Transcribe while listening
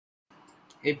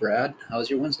Hey Brad, how's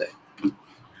your Wednesday?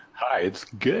 Hi, it's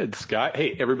good, Scott.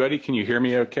 Hey, everybody, can you hear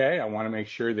me okay? I want to make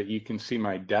sure that you can see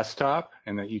my desktop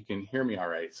and that you can hear me all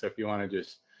right. So if you want to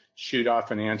just shoot off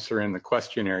an answer in the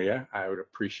question area, I would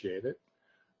appreciate it.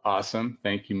 Awesome.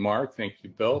 Thank you, Mark. Thank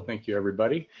you, Bill. Thank you,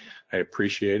 everybody. I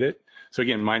appreciate it. So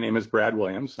again, my name is Brad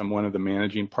Williams. I'm one of the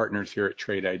managing partners here at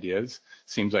Trade Ideas.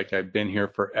 Seems like I've been here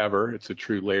forever. It's a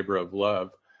true labor of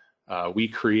love. We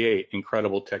create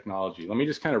incredible technology. Let me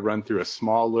just kind of run through a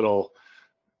small little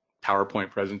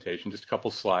PowerPoint presentation, just a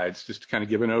couple slides, just to kind of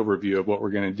give an overview of what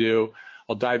we're going to do.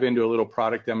 I'll dive into a little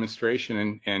product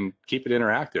demonstration and keep it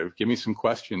interactive. Give me some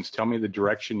questions. Tell me the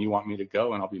direction you want me to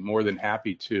go, and I'll be more than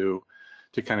happy to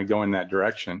kind of go in that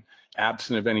direction.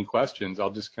 Absent of any questions,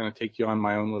 I'll just kind of take you on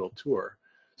my own little tour.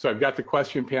 So I've got the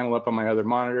question panel up on my other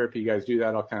monitor. If you guys do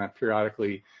that, I'll kind of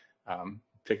periodically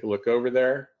take a look over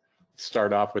there.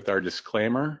 Start off with our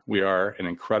disclaimer. We are an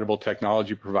incredible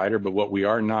technology provider, but what we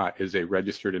are not is a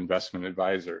registered investment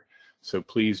advisor. So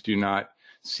please do not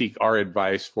seek our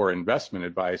advice for investment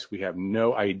advice. We have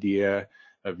no idea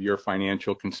of your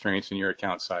financial constraints and your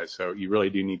account size. So you really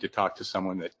do need to talk to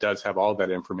someone that does have all that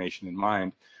information in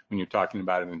mind when you're talking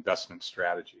about an investment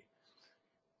strategy.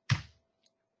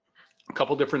 A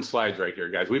couple different slides right here,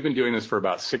 guys. We've been doing this for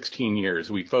about 16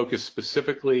 years. We focus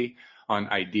specifically on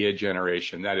idea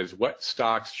generation. That is, what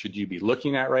stocks should you be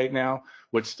looking at right now?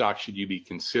 What stocks should you be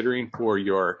considering for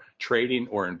your trading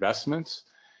or investments?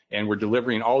 And we're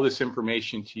delivering all this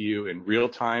information to you in real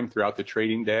time throughout the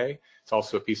trading day. It's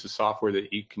also a piece of software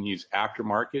that you can use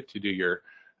aftermarket to do your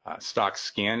stock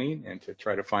scanning and to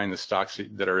try to find the stocks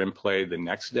that are in play the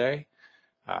next day.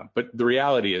 But the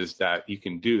reality is that you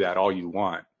can do that all you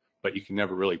want, but you can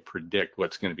never really predict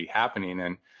what's going to be happening.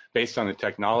 And based on the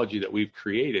technology that we've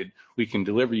created, we can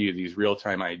deliver you these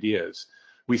real-time ideas.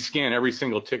 We scan every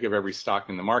single tick of every stock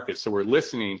in the market, so we're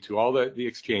listening to all the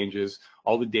exchanges.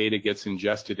 All the data gets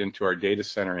ingested into our data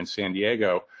center in San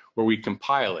Diego, where we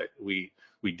compile it. We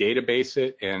database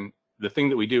it, and the thing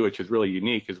that we do, which is really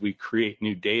unique, is we create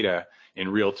new data in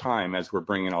real time as we're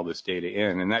bringing all this data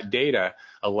in. And that data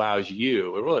allows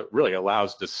you, it really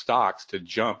allows the stocks to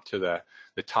jump to the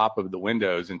top of the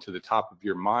windows and to the top of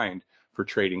your mind for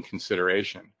trading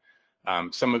consideration.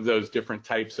 Some of those different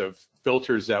types of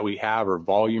filters that we have are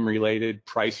volume related,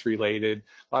 price related,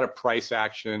 a lot of price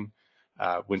action.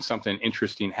 When something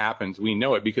interesting happens, we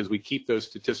know it because we keep those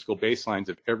statistical baselines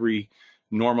of every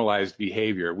normalized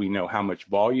behavior. We know how much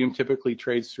volume typically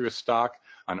trades through a stock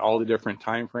on all the different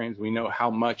time frames. We know how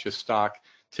much a stock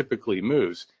typically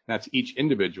moves. And that's each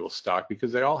individual stock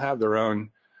because they all have their own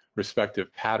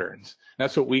respective patterns.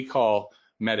 That's what we call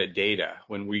metadata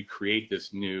when we create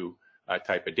this new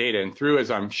type of data. And through,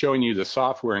 as I'm showing you the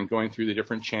software and going through the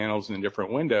different channels and the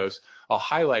different windows, I'll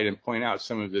highlight and point out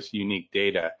some of this unique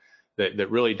data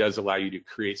that really does allow you to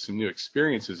create some new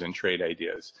experiences in trade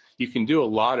ideas. You can do a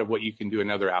lot of what you can do in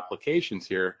other applications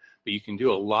here, but you can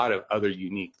do a lot of other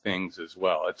unique things as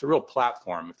well. It's a real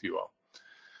platform, if you will.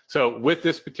 So with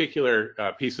this particular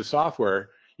piece of software,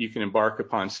 you can embark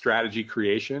upon strategy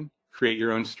creation, create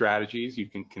your own strategies. You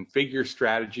can configure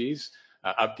strategies,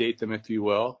 update them, if you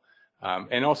will,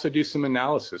 and also do some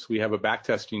analysis. We have a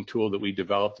backtesting tool that we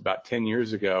developed about 10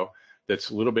 years ago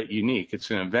that's a little bit unique. It's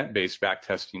an event-based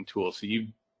backtesting tool. So you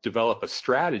develop a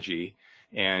strategy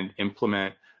and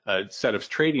implement a set of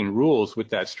trading rules with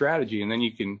that strategy, and then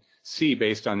you can see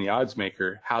based on the odds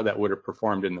maker how that would have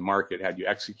performed in the market had you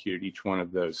executed each one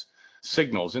of those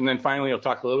signals. And then finally, I'll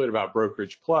talk a little bit about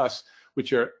Brokerage Plus,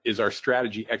 which is our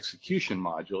strategy execution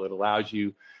module. It allows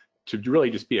you to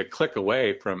really just be a click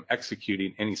away from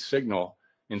executing any signal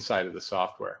inside of the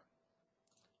software.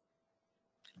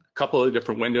 A couple of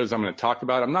different windows I'm going to talk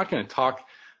about. I'm not going to talk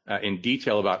in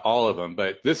detail about all of them,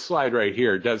 but this slide right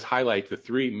here does highlight the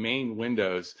three main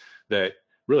windows that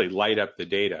really light up the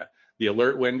data. The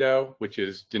alert window, which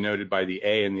is denoted by the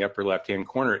A in the upper left-hand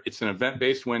corner, it's an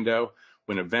event-based window.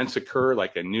 When events occur,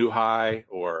 like a new high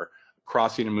or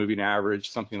crossing a moving average,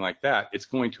 something like that, it's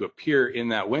going to appear in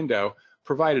that window,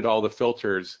 provided all the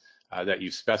filters that you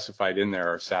specified in there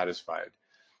are satisfied.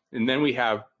 And then we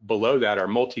have below that our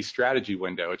multi-strategy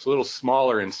window. It's a little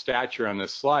smaller in stature on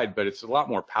this slide, but it's a lot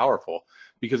more powerful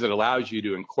because it allows you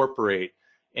to incorporate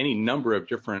any number of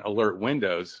different alert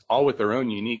windows, all with their own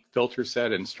unique filter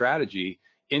set and strategy,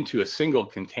 into a single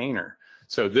container.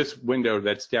 So this window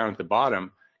that's down at the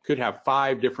bottom could have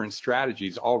 5 different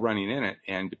strategies all running in it,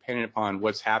 and depending upon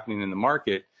what's happening in the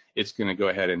market, it's going to go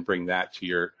ahead and bring that to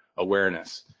your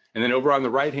awareness. And then over on the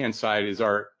right-hand side is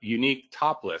our unique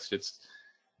top list.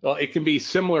 Well, it can be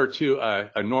similar to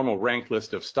a normal ranked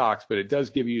list of stocks, but it does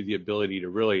give you the ability to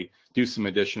really do some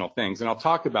additional things. And I'll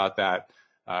talk about that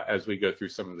as we go through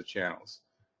some of the channels.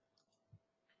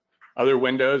 Other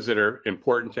windows that are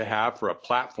important to have for a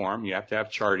platform, you have to have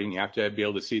charting, you have to be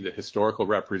able to see the historical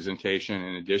representation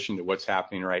in addition to what's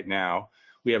happening right now.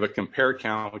 We have a compare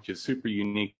count, which is super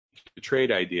unique to trade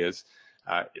ideas.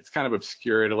 It's kind of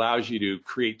obscure. It allows you to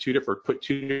put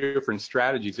two different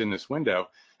strategies in this window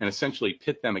and essentially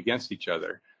pit them against each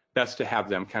other. Best to have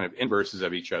them kind of inverses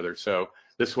of each other. So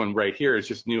this one right here is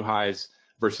just new highs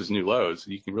versus new lows.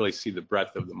 You can really see the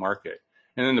breadth of the market.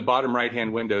 And then the bottom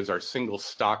right-hand window is our single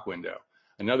stock window.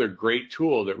 Another great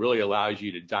tool that really allows you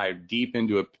to dive deep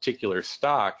into a particular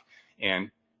stock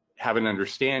and have an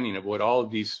understanding of what all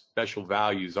of these special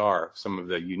values are. Some of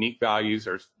the unique values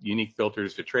are unique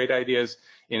filters to trade ideas,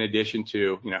 in addition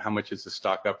to, you know, how much is the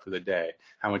stock up for the day,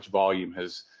 how much volume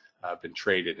has been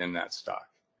traded in that stock.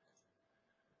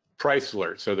 Price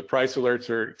alerts. So the price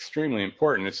alerts are extremely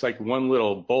important. It's like one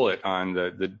little bullet on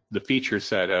the feature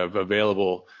set of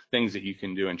available things that you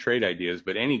can do in trade ideas,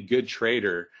 but any good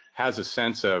trader has a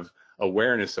sense of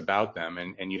awareness about them,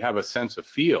 and you have a sense of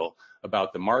feel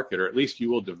about the market, or at least you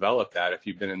will develop that if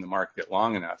you've been in the market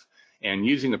long enough. And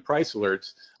using the price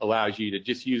alerts allows you to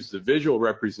just use the visual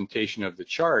representation of the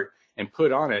chart and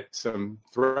put on it some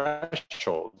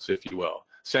thresholds, if you will.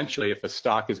 Essentially, if a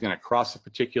stock is going to cross a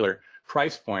particular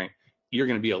price point, you're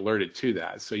going to be alerted to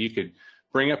that. So you could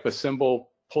bring up a symbol,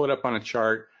 pull it up on a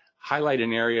chart, highlight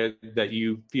an area that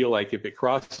you feel like if it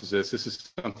crosses this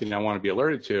is something I want to be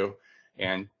alerted to,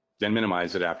 and then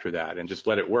minimize it after that and just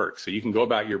let it work. So you can go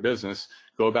about your business,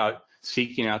 go about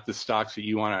seeking out the stocks that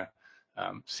you want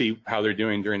to see how they're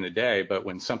doing during the day, but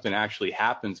when something actually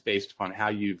happens based upon how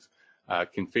you've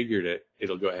configured it,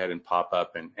 it'll go ahead and pop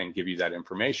up and give you that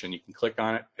information. You can click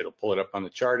on it, it'll pull it up on the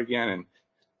chart again, and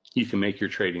you can make your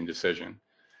trading decision.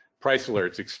 Price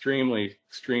alerts,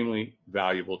 extremely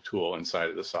valuable tool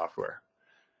inside of the software.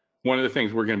 One of the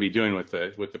things we're going to be doing with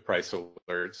the price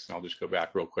alerts, and I'll just go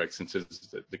back real quick since it's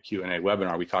the Q&A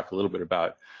webinar, we talked a little bit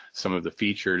about some of the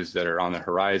features that are on the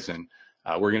horizon.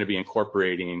 We're going to be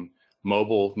incorporating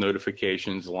mobile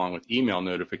notifications along with email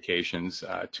notifications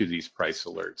to these price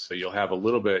alerts. So you'll have a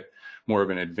little bit more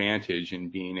of an advantage in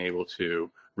being able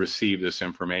to receive this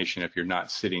information if you're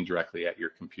not sitting directly at your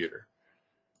computer.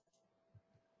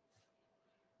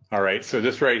 All right, so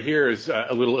this right here is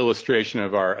a little illustration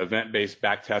of our event-based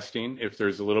backtesting. If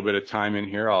there's a little bit of time in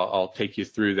here, I'll take you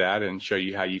through that and show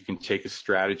you how you can take a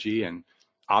strategy and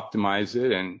optimize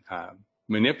it and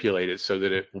manipulate it so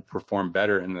that it will perform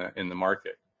better in the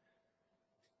market.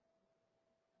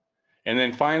 And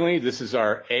then finally, this is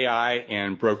our AI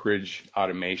and brokerage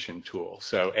automation tool.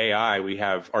 So AI, we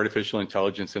have artificial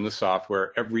intelligence in the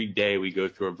software. Every day we go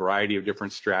through a variety of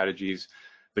different strategies.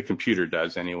 The computer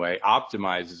does anyway,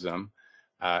 optimizes them.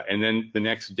 And then the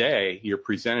next day, you're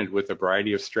presented with a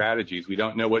variety of strategies. We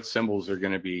don't know what symbols are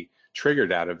going to be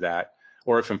triggered out of that,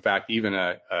 or if in fact even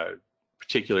a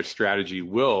particular strategy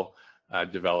will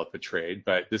develop a trade.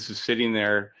 But this is sitting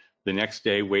there the next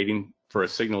day waiting for a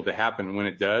signal to happen. When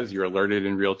it does, you're alerted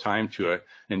in real time to an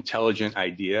intelligent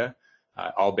idea,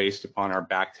 all based upon our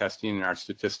back testing and our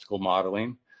statistical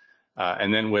modeling.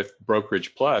 And then with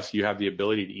Brokerage Plus, you have the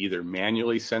ability to either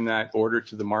manually send that order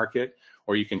to the market,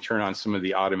 or you can turn on some of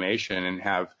the automation and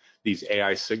have these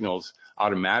AI signals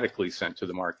automatically sent to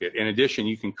the market. In addition,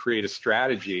 you can create a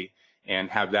strategy and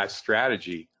have that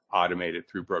strategy automated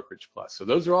through Brokerage Plus. So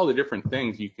those are all the different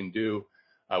things you can do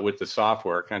with the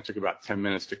software. It kind of took about 10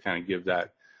 minutes to kind of give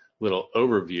that little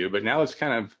overview, but now let's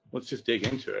just dig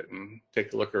into it and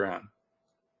take a look around.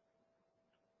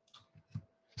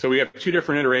 So we have two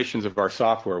different iterations of our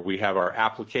software. We have our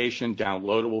application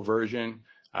downloadable version.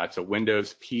 It's a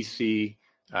Windows PC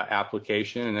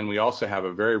application, and then we also have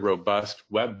a very robust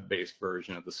web-based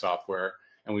version of the software,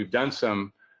 and we've done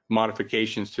some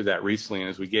modifications to that recently, and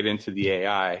as we get into the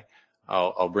AI,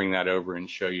 I'll bring that over and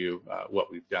show you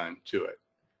what we've done to it.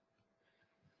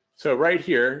 So right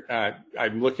here,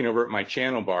 I'm looking over at my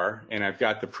channel bar, and I've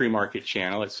got the pre-market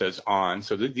channel. It says on.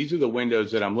 So these are the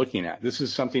windows that I'm looking at. This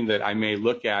is something that I may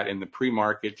look at in the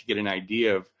pre-market to get an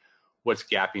idea of what's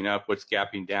gapping up, what's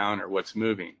gapping down, or what's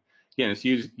moving. Again, it's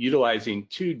utilizing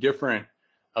two different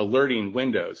alerting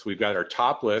windows. We've got our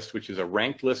top list, which is a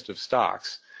ranked list of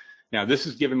stocks. Now, this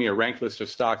is giving me a ranked list of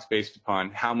stocks based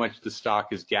upon how much the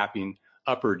stock is gapping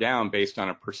up or down based on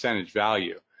a percentage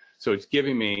value. So it's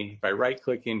giving me, if I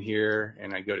right-click in here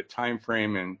and I go to time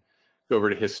frame and go over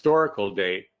to historical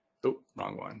date, oh,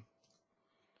 wrong one.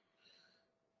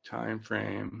 Time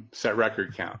frame, set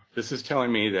record count. This is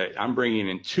telling me that I'm bringing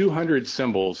in 200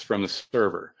 symbols from the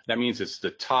server. That means it's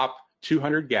the top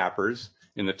 200 gappers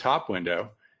in the top window,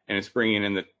 and it's bringing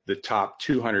in the the top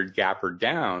 200 gapper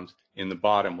downs in the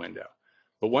bottom window.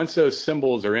 But once those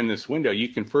symbols are in this window, you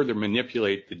can further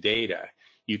manipulate the data.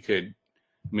 You could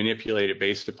manipulate it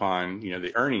based upon,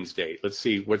 the earnings date. Let's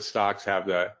see what stocks have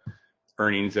the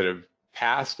earnings that have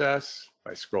passed us.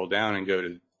 If I scroll down and go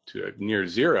to near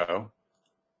zero,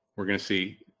 we're going to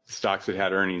see stocks that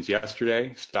had earnings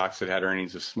yesterday, stocks that had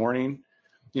earnings this morning.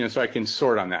 So I can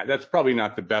sort on that. That's probably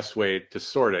not the best way to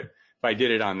sort it. If I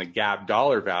did it on the gap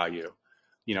dollar value,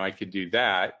 I could do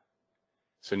that.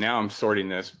 So now I'm sorting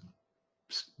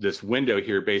this window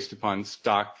here based upon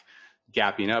stock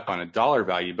gapping up on a dollar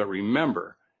value. But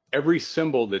remember, every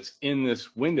symbol that's in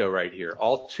this window right here,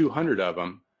 all 200 of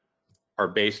them, are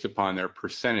based upon their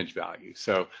percentage value.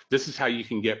 So this is how you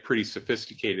can get pretty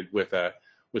sophisticated with a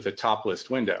top list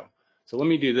window. So let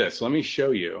me do this. Let me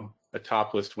show you a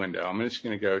top list window. I'm just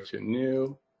going to go to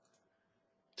new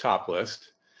top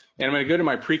list, and I'm going to go to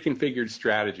my pre-configured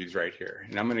strategies right here,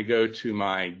 and I'm going to go to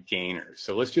my gainers.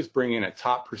 So let's just bring in a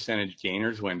top percentage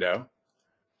gainers window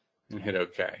and hit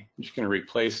OK. I'm just going to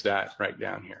replace that right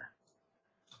down here.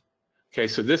 Okay,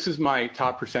 so this is my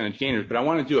top percentage gainers, but I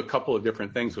want to do a couple of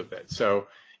different things with it. So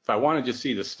if I want to just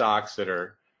see the stocks that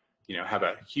are, have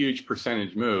a huge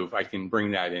percentage move, I can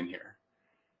bring that in here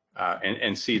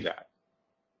and see that.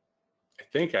 I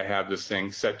think I have this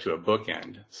thing set to a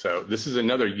bookend. So this is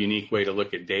another unique way to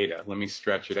look at data. Let me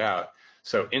stretch it out.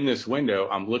 So in this window,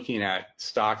 I'm looking at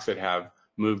stocks that have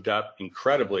moved up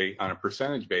incredibly on a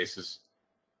percentage basis.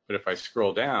 But if I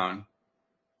scroll down,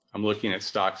 I'm looking at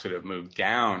stocks that have moved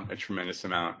down a tremendous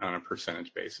amount on a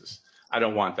percentage basis. I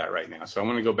don't want that right now. So I'm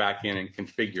going to go back in and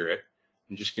configure it.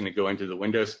 I'm just going to go into the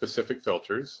window specific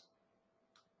filters.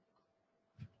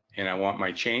 And I want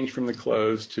my change from the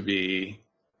close to be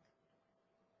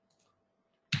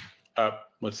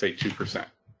up, let's say 2%.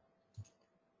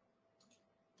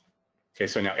 Okay,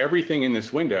 so now everything in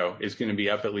this window is going to be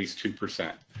up at least 2%.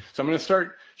 So I'm going to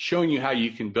start showing you how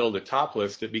you can build a top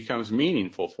list that becomes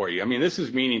meaningful for you. I mean, this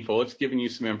is meaningful. It's giving you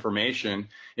some information.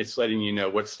 It's letting you know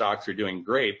what stocks are doing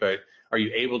great, but are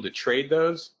you able to trade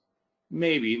those?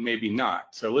 Maybe, maybe not.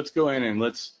 So let's go in and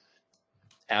let's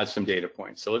add some data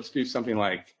points. So let's do something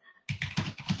like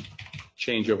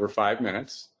change over 5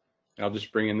 minutes. And I'll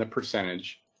just bring in the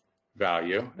percentage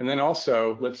value. And then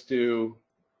also let's do,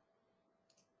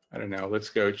 I don't know, let's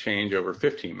go change over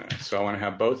 15 minutes. So I want to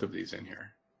have both of these in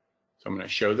here. So I'm going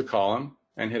to show the column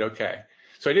and hit OK.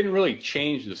 So I didn't really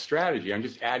change the strategy. I'm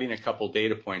just adding a couple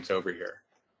data points over here.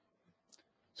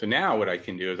 So now what I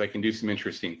can do is I can do some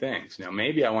interesting things. Now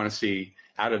maybe I want to see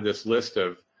out of this list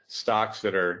of stocks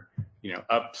that are,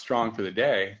 up strong for the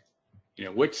day,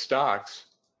 which stocks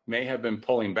may have been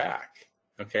pulling back.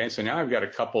 Okay, so now I've got a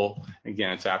couple,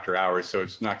 again, it's after hours, so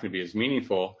it's not going to be as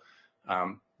meaningful.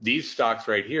 These stocks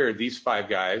right here, these 5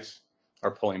 guys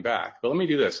are pulling back. But let me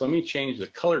do this. Let me change the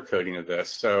color coding of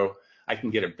this so I can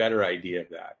get a better idea of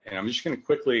that. And I'm just going to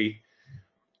quickly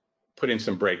put in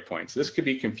some breakpoints. This could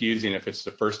be confusing if it's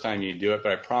the first time you do it,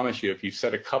 but I promise you, if you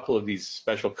set a couple of these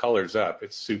special colors up,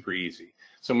 it's super easy.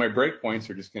 So my breakpoints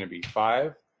are just going to be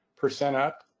 5%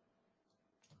 up,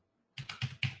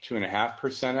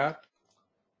 2.5% up,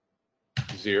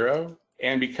 0.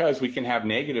 And because we can have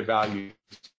negative values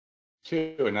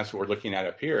too, and that's what we're looking at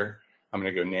up here, I'm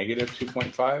going to go negative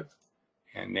 2.5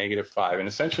 and negative 5. And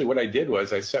essentially what I did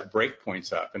was I set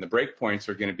breakpoints up, and the breakpoints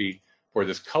are going to be for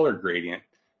this color gradient,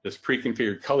 this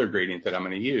pre-configured color gradient that I'm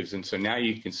going to use. And so now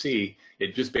you can see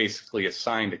it just basically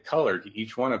assigned a color to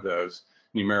each one of those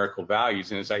numerical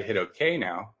values. And as I hit OK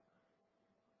now,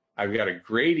 I've got a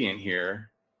gradient here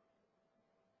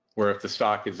where if the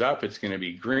stock is up, it's going to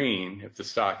be green. If the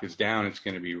stock is down, it's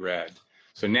going to be red.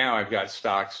 So now I've got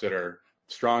stocks that are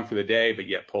strong for the day, but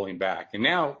yet pulling back. And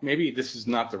now maybe this is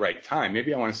not the right time.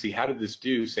 Maybe I want to see how did this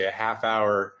do, say, a half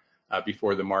hour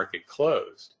before the market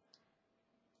closed.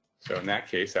 So in that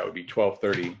case, that would be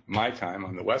 12:30 my time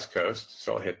on the West Coast.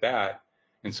 So I'll hit that.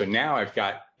 And so now I've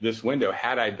got this window.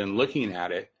 Had I been looking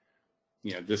at it,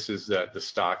 this is the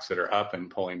stocks that are up and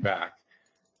pulling back.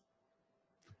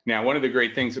 Now, one of the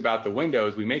great things about the window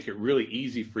is we make it really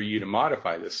easy for you to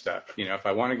modify this stuff. If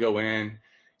I want to go in,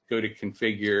 go to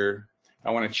configure, I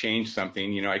want to change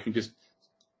something, I can just,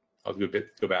 I'll go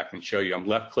back and show you. I'm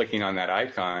left clicking on that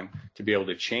icon to be able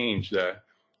to change the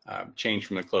change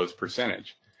from the close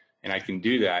percentage. And I can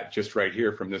do that just right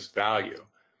here from this value.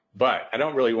 But I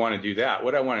don't really want to do that.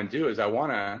 What I want to do is I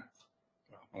want to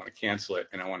cancel it,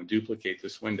 and I want to duplicate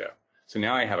this window. So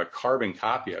now I have a carbon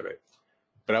copy of it,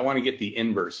 but I want to get the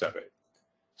inverse of it.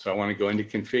 So I want to go into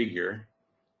configure,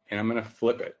 and I'm going to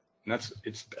flip it. And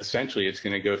it's essentially, it's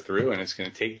going to go through and it's going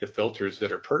to take the filters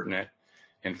that are pertinent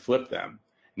and flip them.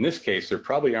 In this case, there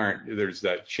probably aren't, there's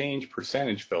that change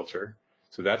percentage filter,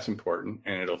 so that's important,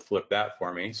 and it'll flip that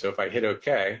for me. So if I hit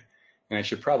OK, and I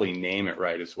should probably name it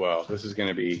right as well. This is going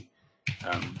to be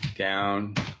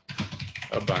down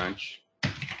a bunch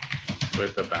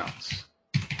with a bounce.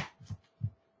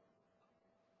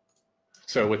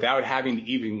 So without having to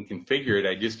even configure it,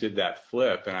 I just did that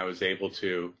flip, and I was able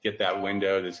to get that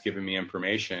window that's giving me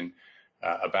information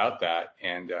about that,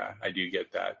 and I do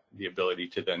get the ability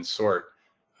to then sort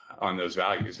on those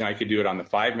values. Now I could do it on the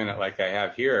 5 minute like I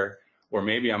have here, or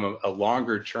maybe I'm a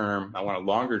longer term, I want a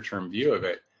longer term view of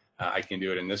it. I can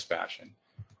do it in this fashion.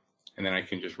 And then I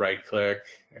can just right click.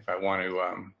 If I want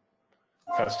to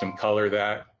custom color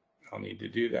that, I'll need to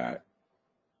do that.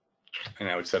 And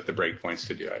I would set the breakpoints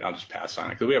to do it. I'll just pass on it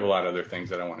because we have a lot of other things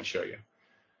that I want to show you.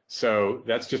 So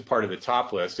that's just part of the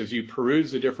top list. As you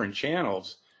peruse the different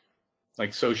channels,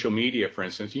 like social media, for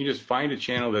instance, you just find a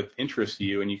channel that interests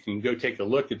you and you can go take a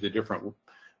look at the different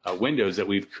windows that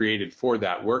we've created for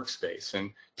that workspace.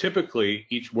 And typically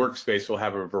each workspace will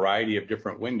have a variety of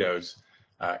different windows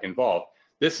involved.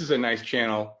 This is a nice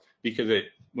channel because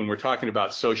when we're talking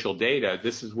about social data,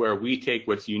 this is where we take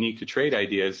what's unique to trade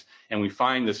ideas and we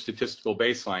find the statistical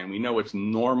baseline. We know what's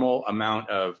normal amount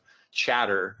of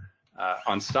chatter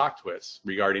on stock twists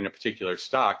regarding a particular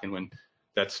stock, and when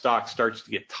that stock starts to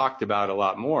get talked about a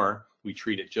lot more, we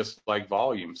treat it just like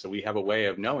volume. So we have a way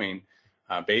of knowing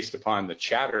based upon the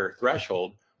chatter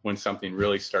threshold when something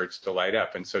really starts to light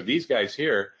up. And so these guys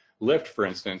here, Lyft, for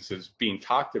instance, is being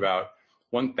talked about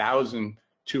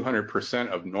 1,200%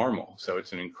 of normal. So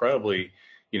it's an incredibly,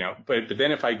 but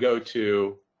then if I go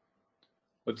to,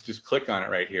 let's just click on it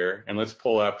right here and let's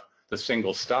pull up the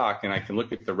single stock and I can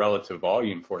look at the relative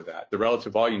volume for that. The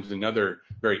relative volume is another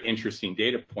very interesting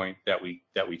data point that we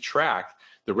track.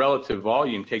 The relative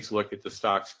volume takes a look at the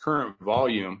stock's current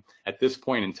volume at this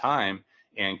point in time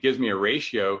and gives me a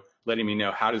ratio letting me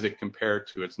know how does it compare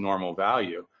to its normal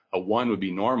value. A 1 would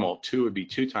be normal, 2 would be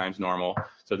 2 times normal.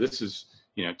 So this is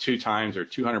 2 times or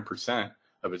 200%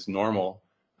 of its normal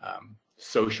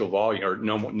social volume or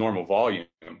normal volume.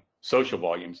 Social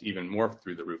volume's even more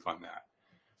through the roof on that.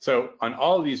 So on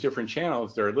all of these different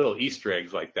channels, there are little Easter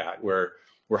eggs like that where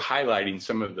we're highlighting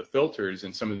some of the filters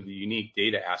and some of the unique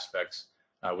data aspects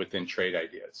within trade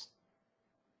ideas.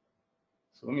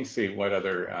 So let me see what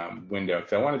other window,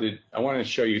 because I wanted to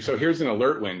show you. So here's an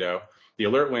alert window. The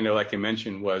alert window, like I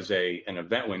mentioned, was an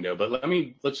event window, but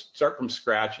let's start from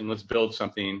scratch and let's build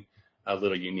something a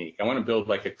little unique. I want to build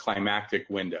like a climactic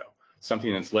window,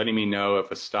 something that's letting me know if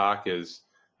a stock is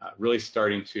really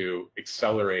starting to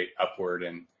accelerate upward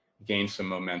and gain some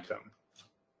momentum.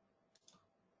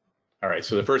 All right,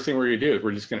 so the first thing we're going to do is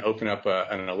we're just going to open up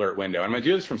an alert window. I'm going to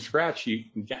do this from scratch. You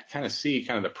can kind of see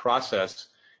kind of the process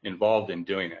involved in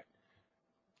doing it.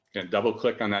 I'm going to double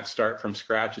click on that start from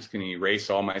scratch. It's going to erase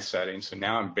all my settings. So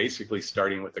now I'm basically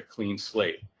starting with a clean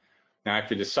slate. Now I have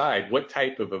to decide what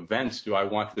type of events do I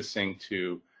want this thing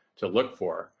to look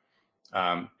for.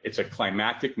 It's a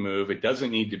climactic move. It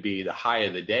doesn't need to be the high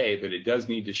of the day, but it does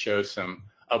need to show some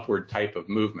upward type of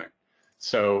movement.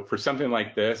 So for something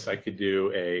like this, I could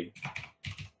do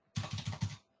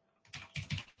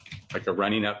like a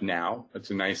running up now.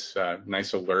 It's a nice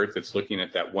alert that's looking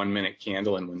at that 1 minute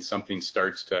candle, and when something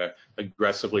starts to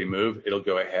aggressively move, it'll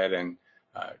go ahead and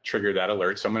trigger that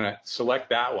alert. So I'm going to select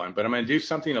that one, but I'm going to do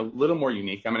something a little more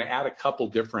unique. I'm going to add a couple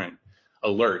different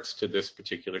alerts to this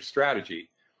particular strategy.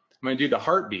 I'm going to do the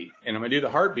heartbeat, and I'm going to do the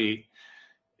heartbeat.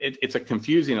 It's a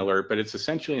confusing alert, but it's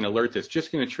essentially an alert that's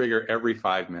just going to trigger every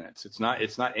 5 minutes. It's not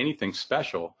anything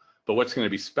special, but what's going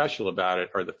to be special about it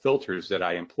are the filters that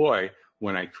I employ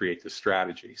when I create the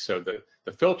strategy. So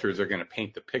the filters are going to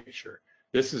paint the picture.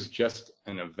 This is just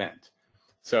an event.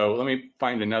 So let me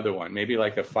find another one, maybe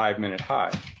like a 5 minute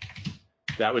high.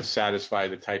 That would satisfy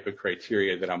the type of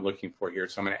criteria that I'm looking for here.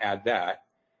 So I'm going to add that.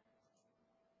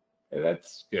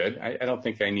 That's good. I don't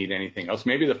think I need anything else.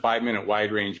 Maybe the 5 minute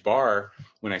wide range bar,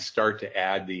 when I start to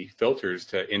add the filters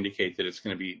to indicate that it's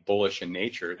going to be bullish in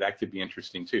nature, that could be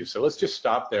interesting too. So let's just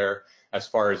stop there as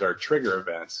far as our trigger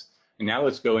events. And now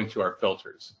let's go into our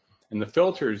filters. And the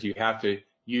filters you have to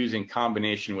use in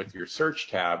combination with your search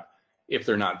tab if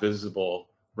they're not visible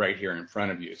right here in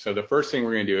front of you. So the first thing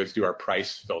we're going to do is do our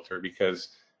price filter, because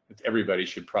everybody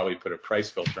should probably put a price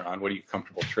filter on. What are you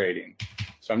comfortable trading?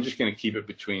 So I'm just going to keep it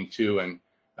between $2 and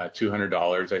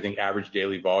 $200. I think average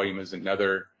daily volume is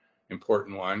another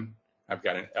important one. I've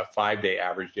got a 5-day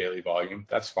average daily volume.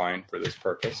 That's fine for this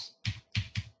purpose.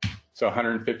 So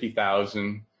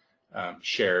 150,000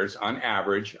 shares on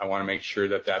average. I want to make sure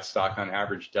that that stock on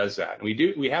average does that. And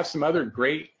we have some other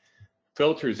great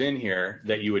filters in here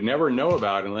that you would never know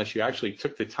about unless you actually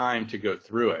took the time to go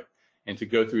through it and to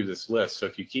go through this list. So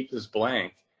if you keep this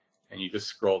blank and you just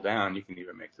scroll down, you can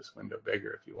even make this window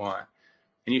bigger if you want.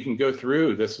 And you can go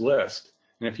through this list.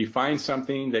 And if you find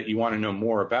something that you want to know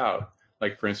more about,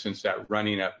 like for instance, that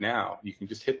running up now, you can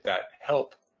just hit that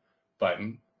help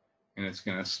button and it's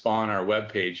going to spawn our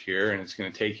web page here, and it's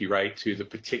going to take you right to the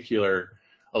particular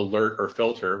alert or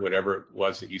filter, whatever it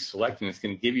was that you selected, and it's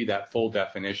going to give you that full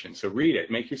definition. So read it,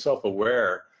 make yourself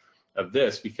aware of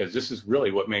this, because this is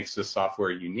really what makes this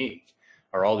software unique,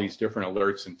 are all these different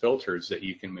alerts and filters that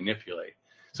you can manipulate.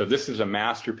 So this is a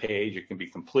master page. It can be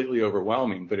completely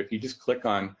overwhelming, but if you just click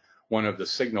on one of the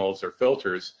signals or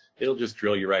filters, it'll just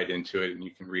drill you right into it and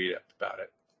you can read up about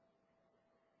it.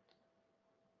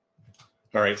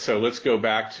 All right, so let's go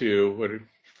back to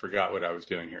forgot what I was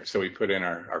doing here. So we put in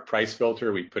our price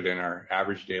filter, we put in our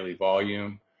average daily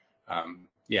volume.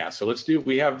 Yeah, so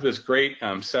we have this great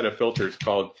set of filters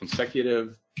called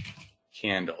consecutive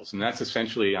candles, and that's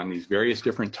essentially on these various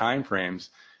different time frames,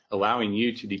 allowing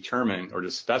you to determine or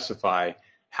to specify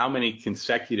how many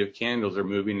consecutive candles are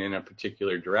moving in a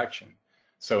particular direction.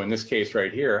 So in this case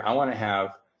right here, I want to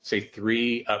have, say,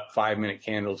 3 up 5-minute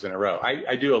candles in a row.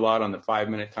 I do a lot on the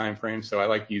 5-minute time frame, so I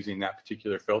like using that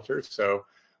particular filter. So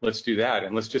let's do that,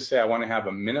 and let's just say I want to have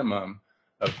a minimum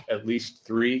of at least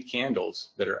 3 candles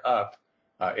that are up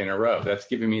in a row. That's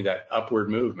giving me that upward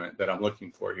movement that I'm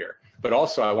looking for here. But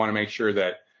also I want to make sure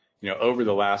that, over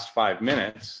the last 5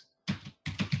 minutes,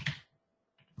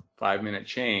 5-minute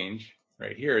change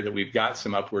right here, that we've got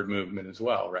some upward movement as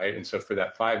well, right? And so for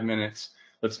that 5 minutes,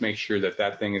 let's make sure that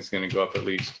that thing is going to go up at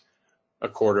least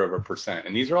 0.25%.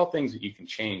 And these are all things that you can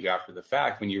change after the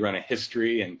fact when you run a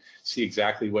history and see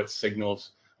exactly what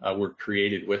signals were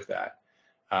created with that.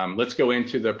 Let's go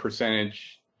into the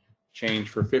percentage change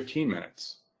for 15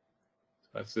 minutes.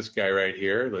 So that's this guy right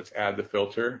here. Let's add the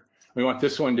filter. We want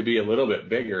this one to be a little bit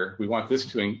bigger. We want this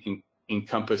to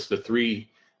encompass the 3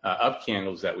 up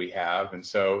candles that we have. And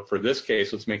so for this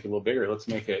case, let's make it a little bigger. Let's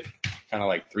make it kind of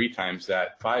like 3 times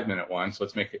that 5-minute one. So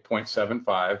let's make it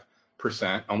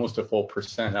 0.75%, almost a full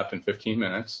percent up in 15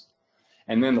 minutes.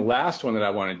 And then the last one that I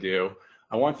want to do,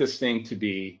 I want this thing to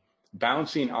be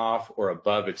bouncing off or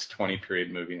above its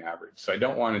 20-period moving average. So I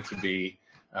don't want it to be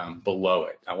below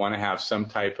it. I want to have some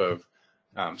type of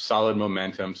solid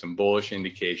momentum, some bullish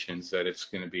indications that it's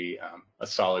going to be a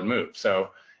solid move. So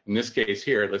in this case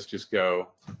here, let's just go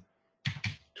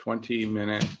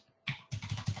 20-minute.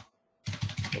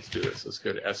 Let's do this. Let's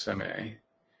go to SMA.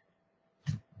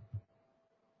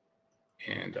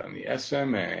 And on the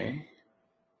SMA,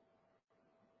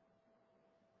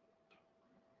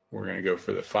 we're going to go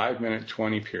for the 5-minute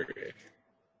 20 period.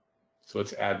 So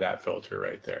let's add that filter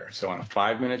right there. So on a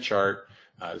 5-minute chart,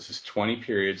 this is 20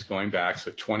 periods going back,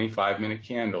 so 25-minute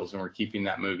candles, and we're keeping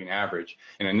that moving average.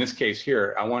 And in this case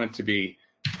here, I want it to be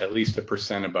at least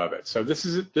 1% above it. So this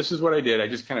is what I did. I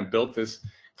just kind of built this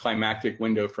climactic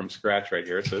window from scratch right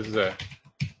here. So this is a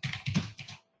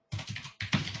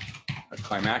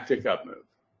climactic up move.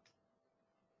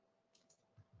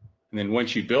 And then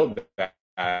once you build that,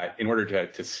 in order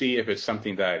to see if it's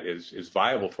something that is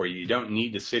viable for you, you don't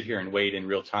need to sit here and wait in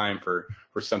real time for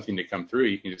something to come through.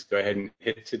 You can just go ahead and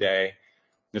hit today. In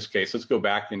this case, let's go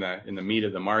back in the meat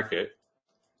of the market,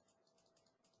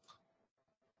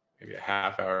 maybe a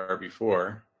half hour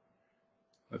before.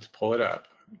 Let's pull it up.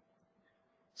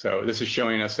 So this is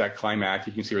showing us that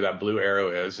climactic. You can see where that blue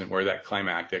arrow is and where that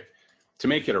climactic. To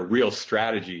make it a real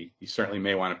strategy, you certainly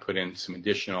may want to put in some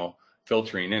additional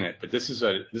filtering in it, but this is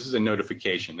a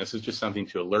notification. This is just something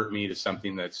to alert me to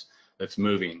something that's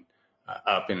moving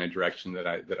up in a direction that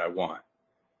I want.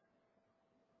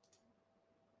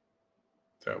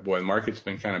 So boy, the market's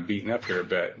been kind of beaten up here a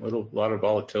bit. A lot of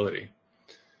volatility.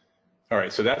 All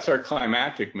right, so that's our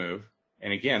climactic move.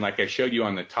 And again, like I showed you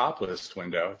on the top list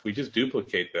window, if we just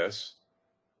duplicate this,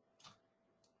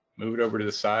 move it over to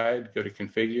the side, go to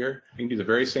configure, I can do the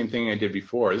very same thing I did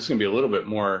before. This is going to be a little bit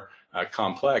more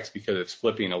complex because it's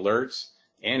flipping alerts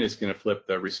and it's going to flip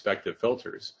the respective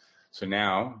filters. So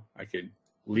now I could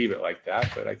leave it like that,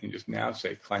 but I can just now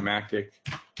say climactic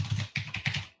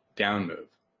down move.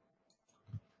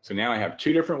 So now I have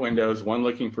 2 different windows, one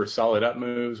looking for solid up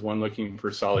moves, one looking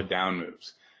for solid down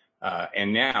moves.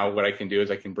 And now what I can do is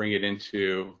I can bring it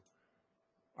into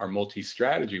our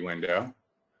multi-strategy window.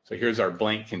 So here's our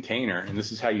blank container, and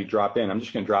this is how you drop in. I'm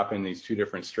just going to drop in these 2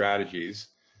 different strategies,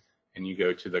 and you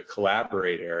go to the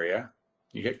collaborate area.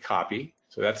 You hit copy.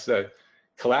 So that's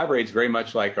collaborate's very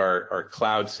much like our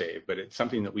cloud save, but it's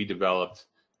something that we developed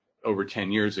over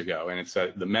 10 years ago, and it's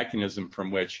the mechanism from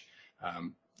which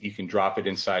you can drop it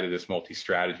inside of this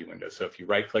multi-strategy window. So if you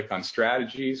right-click on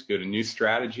strategies, go to new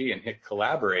strategy and hit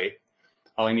collaborate,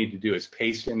 all I need to do is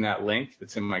paste in that link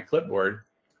that's in my clipboard,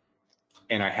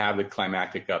 and I have the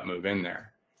climactic up move in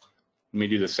there. Let me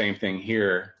do the same thing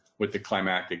here with the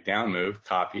climactic down move,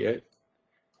 copy it.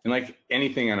 And like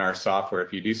anything in our software,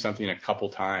 if you do something a couple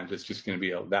times, it's just going to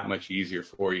be that much easier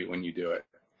for you when you do it.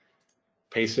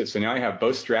 Paste it. So now I have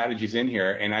both strategies in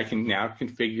here, and I can now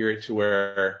configure it to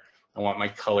where I want my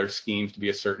color schemes to be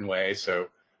a certain way. So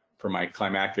for my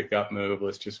climactic up move,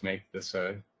 let's just make this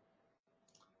a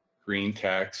green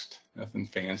text, nothing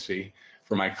fancy.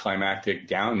 For my climactic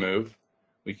down move,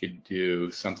 we could do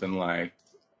something like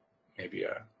maybe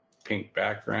a pink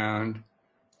background,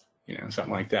 you know,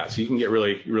 something like that. So you can get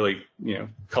really, really, you know,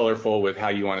 colorful with how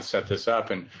you want to set this up.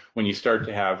 And when you start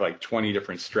to have like 20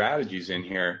 different strategies in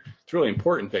here, it's really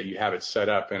important that you have it set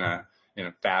up in a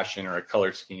fashion or a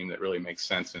color scheme that really makes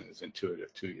sense and is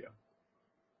intuitive to you.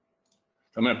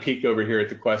 I'm going to peek over here at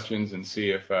the questions and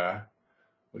see if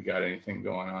we got anything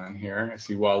going on here. I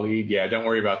see Waleed. Yeah, don't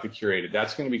worry about the curated.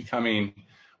 That's going to be coming.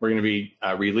 We're going to be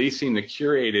releasing the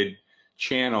curated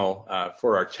channel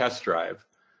for our test drive.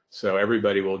 So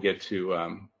everybody will get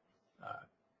to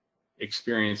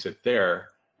experience it there.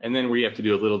 And then we have to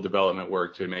do a little development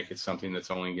work to make it something that's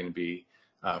only going to be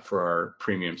for our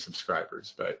premium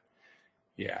subscribers. But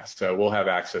yeah, so we'll have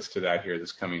access to that here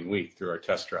this coming week through our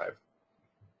test drive.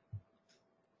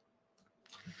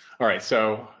 All right,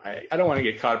 so I don't want to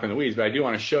get caught up in the weeds, but I do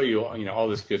want to show you, you know, all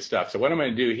this good stuff. So what I'm going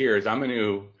to do here is I'm going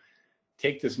to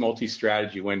take this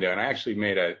multi-strategy window, and I actually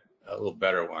made a little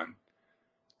better one.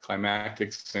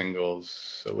 Climactic singles.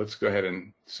 So let's go ahead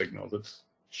and signal. Let's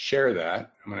share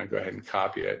that. I'm going to go ahead and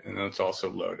copy it, and then let's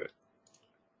also load it.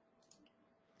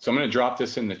 So I'm going to drop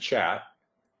this in the chat.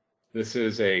 This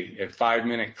is a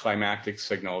 5-minute climactic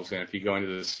signals, and if you go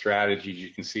into the strategies, you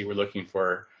can see we're looking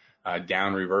for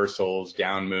down reversals,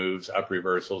 down moves, up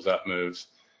reversals, up moves.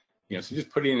 You know, so just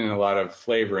putting in a lot of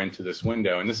flavor into this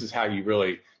window, and this is how you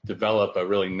really develop a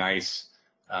really nice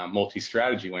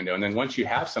multi-strategy window. And then once you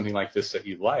have something like this that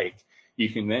you like, you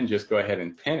can then just go ahead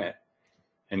and pin it.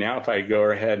 And now if I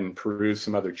go ahead and peruse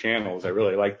some other channels, I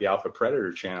really like the Alpha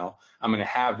Predator channel, I'm going to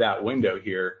have that window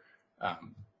here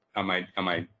on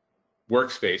my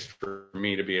workspace for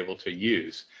me to be able to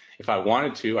use. If I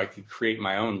wanted to, I could create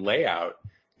my own layout,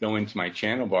 go into my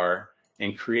channel bar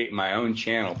and create my own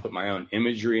channel, put my own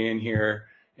imagery in here,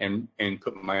 and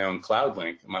put my own cloud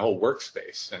link, my whole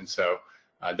workspace. And so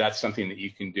that's something that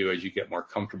you can do as you get more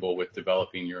comfortable with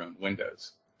developing your own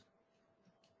windows.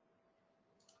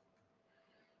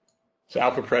 So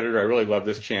Alpha Predator, I really love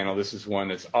this channel. This is one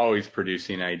that's always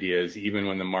producing ideas, even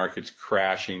when the market's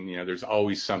crashing. You know, there's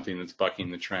always something that's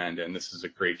bucking the trend, and this is a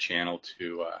great channel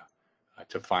to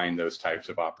find those types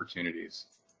of opportunities.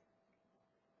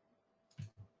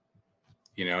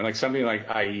 You know, like something like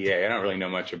IEA, I don't really know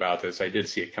much about this. I did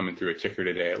see it coming through a ticker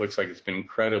today. It looks like it's been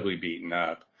incredibly beaten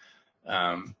up.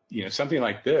 You know, something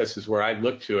like this is where I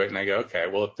look to it and I go, okay,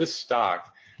 well, if this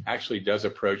stock actually does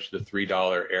approach the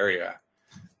 $3 area,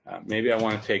 maybe I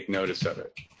want to take notice of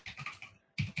it.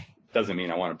 Doesn't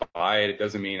mean I want to buy it. It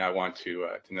doesn't mean I want to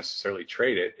necessarily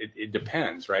trade it. It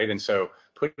depends, right? And so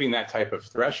putting that type of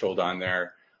threshold on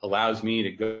there allows me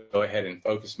to go ahead and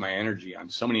focus my energy on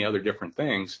so many other different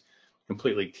things,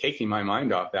 completely taking my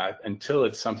mind off that until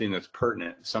it's something that's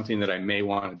pertinent, something that I may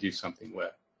want to do something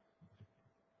with.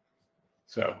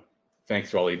 So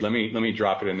thanks, Waleed. Let me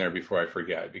drop it in there before I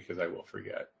forget, because I will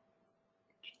forget.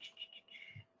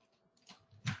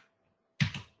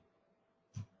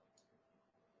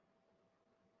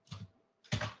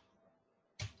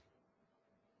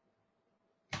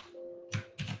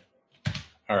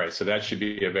 All right, so that should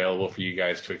be available for you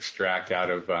guys to extract out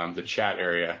of the chat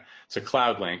area. It's a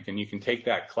cloud link, and you can take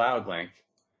that cloud link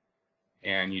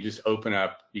and you just open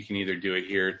up. You can either do it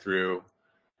here through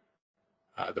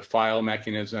the file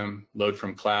mechanism, load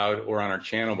from cloud, or on our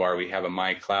channel bar, we have a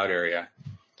My Cloud area.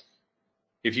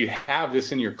 If you have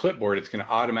this in your clipboard, it's going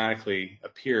to automatically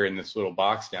appear in this little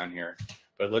box down here.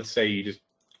 But let's say you just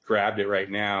grabbed it right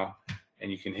now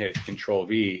and you can hit Control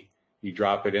V, you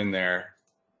drop it in there,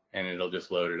 and it'll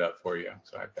just load it up for you.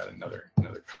 So I've got another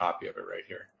copy of it right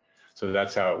here. So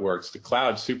that's how it works. The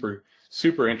cloud's super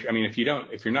interesting. I mean, if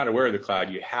you're not aware of the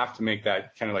cloud, you have to make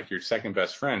that kind of like your second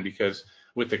best friend, because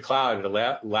with the cloud,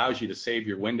 it allows you to save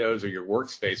your windows or your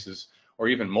workspaces, or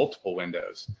even multiple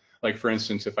windows. Like for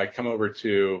instance, if I come over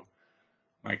to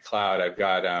my cloud, I've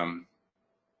got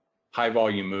high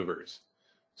volume movers.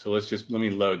 So let me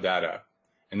load that up.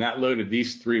 And that loaded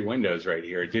these 3 windows right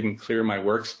here. It didn't clear my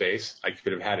workspace. I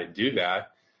could have had it do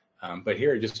that, but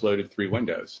here it just loaded 3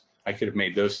 windows. I could have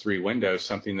made those 3 windows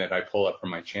something that I pull up from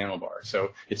my channel bar.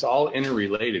 So it's all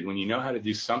interrelated. When you know how to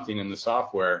do something in the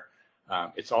software,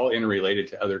 it's all interrelated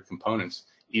to other components,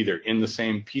 either in the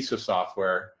same piece of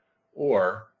software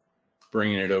or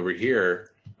bringing it over here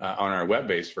on our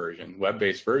web-based version.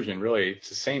 Web-based version, really, it's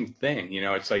the same thing. You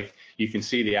know, it's like you can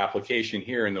see the application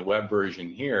here in the web version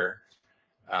here.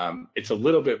 It's a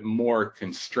little bit more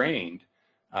constrained,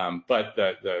 but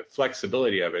the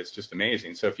flexibility of it is just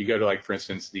amazing. So if you go to, like, for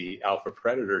instance, the Alpha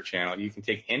Predator channel, you can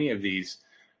take any of these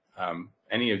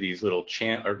little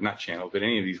channel, or not channels, but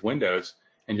any of these windows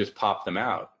and just pop them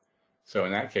out. So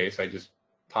in that case, I just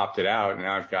popped it out, and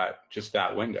now I've got just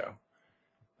that window.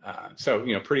 So,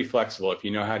 you know, pretty flexible if you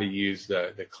know how to use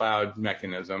the cloud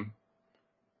mechanism.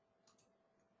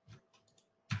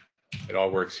 It all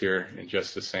works here in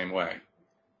just the same way.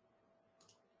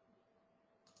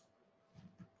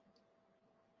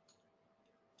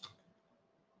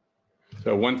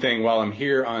 So one thing, while I'm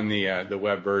here on the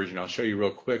web version, I'll show you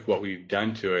real quick what we've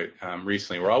done to it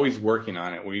recently. We're always working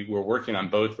on it. We're working on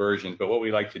both versions, but what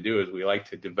we like to do is we like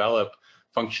to develop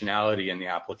functionality in the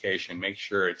application, make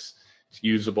sure it's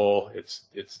usable, it's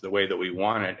the way that we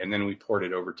want it, and then we port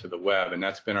it over to the web, and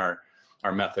that's been our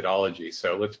methodology.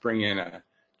 So let's bring in a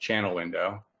channel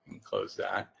window and close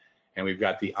that, and we've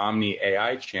got the Omni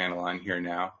AI channel on here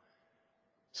now.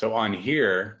 So on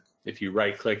here, if you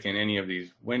right-click in any of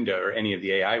these windows or any of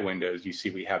the AI windows, you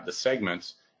see we have the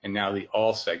segments, and now the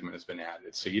all segment has been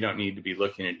added. So you don't need to be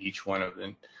looking at each one of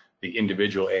the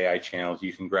individual AI channels.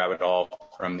 You can grab it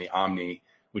all from the Omni,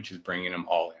 which is bringing them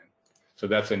all in. So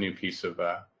that's a new piece of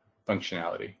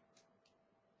functionality.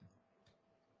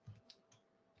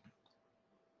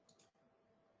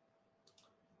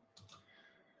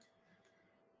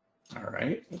 All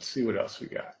right, let's see what else we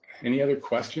got. Any other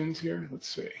questions here? Let's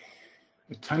see.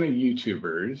 A ton of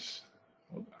YouTubers.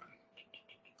 Hold on.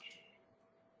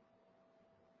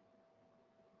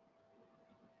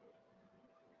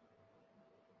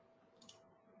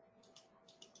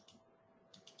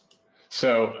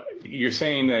 So you're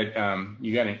saying that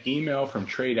you got an email from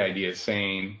Trade Ideas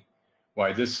saying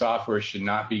why this software should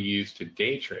not be used to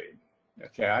day trade.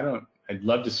 Okay, I'd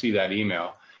love to see that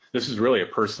email. This is really a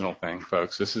personal thing,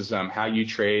 folks. This is how you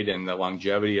trade and the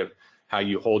longevity of how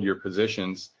you hold your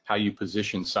positions, how you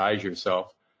position size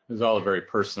yourself. This is all a very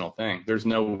personal thing. There's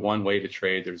no one way to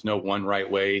trade. There's no one right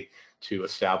way to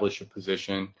establish a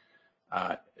position.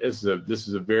 This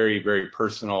is a very, very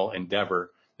personal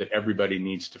endeavor that everybody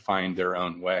needs to find their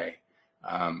own way.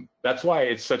 That's why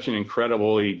it's such an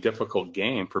incredibly difficult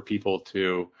game for people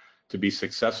to be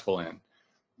successful in.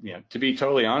 You know, to be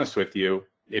totally honest with you,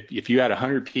 if you had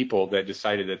 100 people that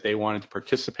decided that they wanted to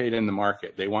participate in the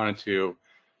market, they wanted to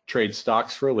trade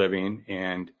stocks for a living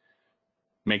and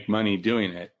make money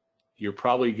doing it, you're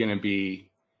probably going to be,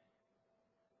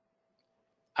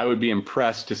 I would be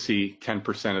impressed to see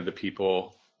 10% of the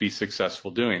people be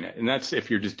successful doing it. And that's if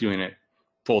you're just doing it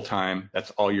full time,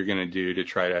 that's all you're going to do to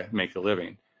try to make a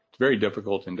living. It's a very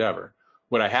difficult endeavor.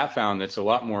 What I have found that's a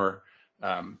lot more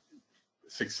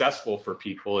successful for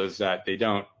people is that they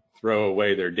don't throw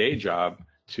away their day job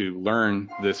to learn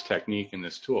this technique and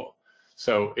this tool.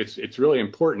 So it's really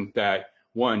important that,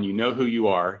 one, you know who you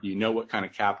are, you know what kind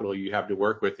of capital you have to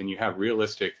work with, and you have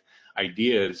realistic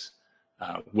ideas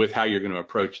with how you're going to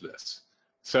approach this.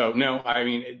 So no, I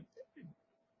mean,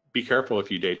 be careful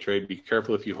if you day trade, be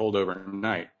careful if you hold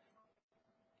overnight.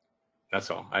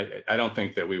 That's all. I don't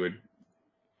think that we would,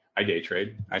 I day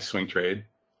trade, I swing trade,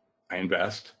 I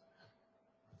invest.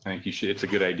 I think you should, it's a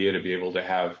good idea to be able to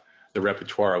have the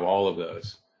repertoire of all of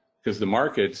those, because the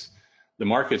market's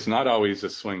not always a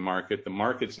swing market. The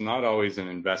market's not always an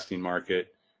investing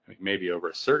market. I mean, maybe over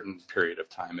a certain period of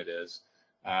time it is.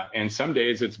 And some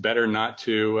days it's better not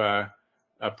to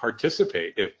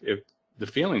participate if the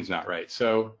feeling's not right.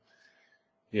 So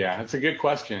yeah, it's a good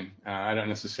question. I don't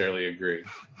necessarily agree.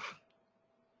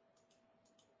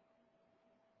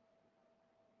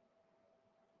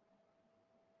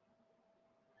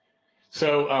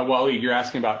 So, Wally, you're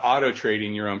asking about auto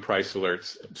trading your own price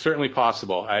alerts. Certainly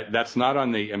possible. That's not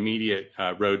on the immediate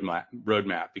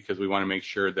roadmap because we want to make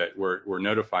sure that we're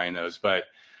notifying those. But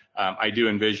I do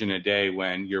envision a day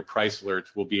when your price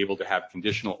alerts will be able to have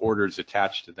conditional orders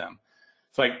attached to them.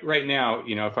 It's like right now,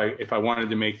 you know, if I wanted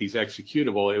to make these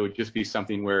executable, it would just be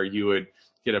something where you would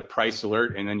get a price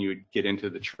alert and then you would get into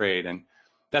the trade. And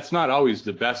that's not always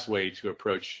the best way to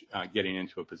approach getting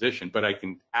into a position, but I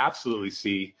can absolutely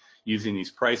see using these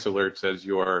price alerts as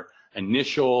your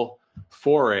initial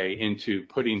foray into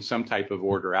putting some type of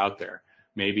order out there.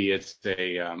 Maybe it's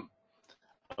a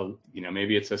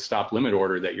maybe it's a stop limit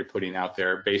order that you're putting out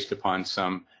there based upon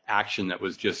some action that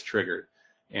was just triggered.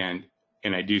 And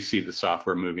I do see the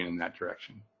software moving in that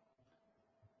direction.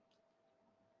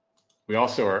 We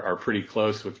also are pretty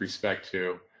close with respect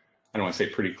to, I don't want to say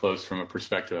pretty close from a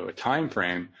perspective of a time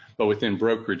frame, but within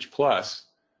Brokerage Plus,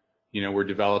 we're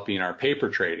developing our paper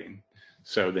trading.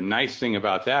 So the nice thing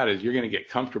about that is you're going to get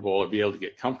comfortable or be able to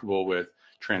get comfortable with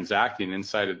transacting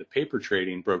inside of the paper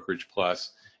trading Brokerage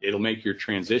Plus. It'll make your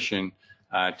transition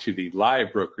to the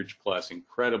live Brokerage Plus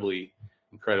incredibly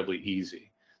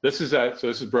easy. This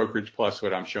is Brokerage Plus,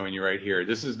 what I'm showing you right here.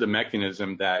 This is the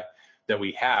mechanism that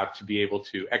we have to be able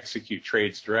to execute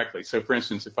trades directly. So for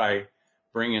instance, if I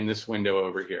bring in this window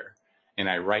over here and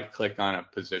I right click on a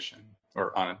position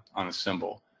or on a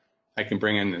symbol, I can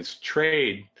bring in this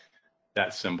trade,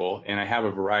 that symbol, and I have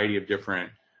a variety of different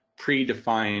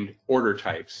predefined order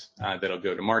types that'll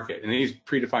go to market. And these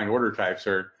predefined order types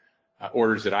are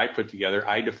orders that I put together,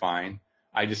 I define,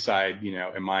 I decide,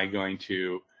 am I going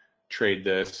to trade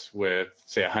this with,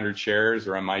 say, 100 shares,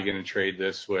 or am I going to trade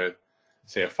this with,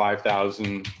 say, a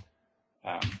 5,000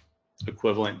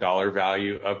 equivalent dollar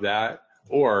value of that?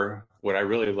 Or what I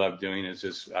really love doing is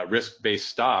this risk-based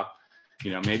stop.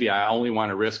 Maybe I only want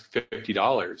to risk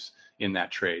 $50 in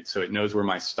that trade, so it knows where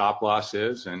my stop loss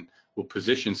is and will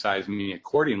position size me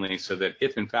accordingly, so that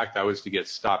if in fact I was to get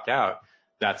stopped out,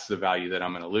 that's the value that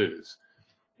I'm going to lose.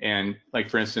 And like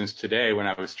for instance, today when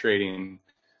I was trading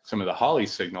some of the Holly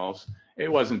signals,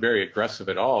 it wasn't very aggressive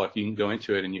at all. If you can go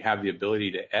into it and you have the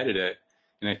ability to edit it,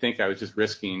 and I think I was just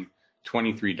risking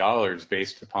 $23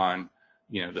 based upon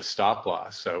the stop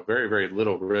loss, so very, very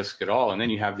little risk at all. And then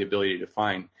you have the ability to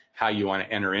find how you want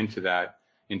to enter into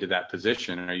that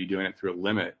position. And are you doing it through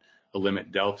a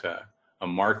limit delta, a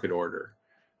market order?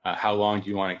 How long do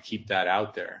you want to keep that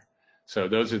out there? So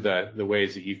those are the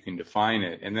ways that you can define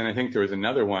it. And then I think there was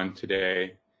another one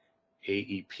today,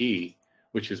 AEP,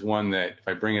 which is one that if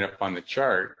I bring it up on the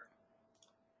chart,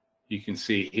 you can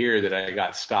see here that I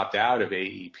got stopped out of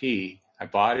AEP. I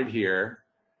bought it here,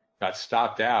 got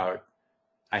stopped out.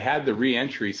 I had the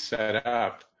re-entry set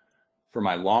up for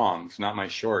my longs, not my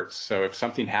shorts. So if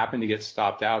something happened to get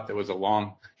stopped out that was a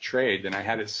long trade, then I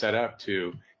had it set up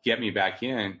to get me back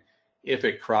in if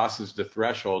it crosses the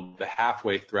threshold, the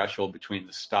halfway threshold between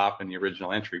the stop and the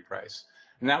original entry price.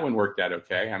 And that one worked out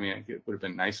okay. I mean, it would have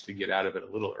been nice to get out of it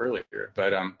a little earlier,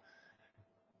 but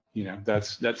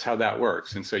that's how that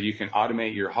works. And so you can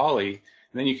automate your Holly,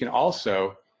 and then you can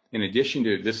also, in addition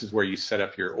to, this is where you set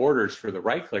up your orders for the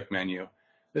right-click menu,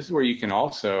 this is where you can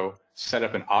also set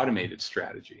up an automated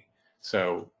strategy.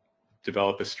 So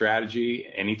develop a strategy.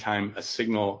 Anytime a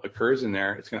signal occurs in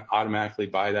there, it's going to automatically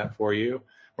buy that for you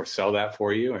or sell that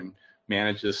for you and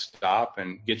manage this stop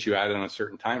and get you out on a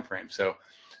certain time frame. So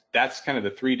that's kind of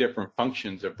the three different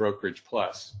functions of Brokerage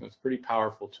Plus. It's a pretty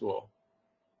powerful tool.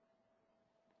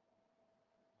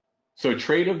 So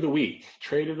trade of the week.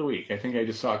 I think I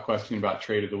just saw a question about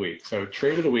trade of the week. So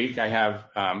trade of the week, I have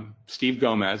Steve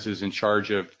Gomez is in charge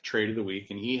of trade of the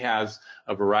week, and he has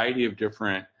a variety of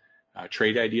different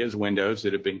trade ideas windows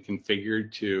that have been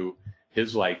configured to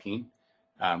his liking.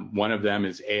 One of them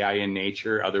is AI in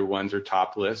nature, other ones are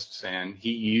top lists, and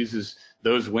he uses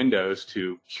those windows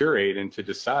to curate and to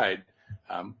decide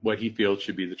what he feels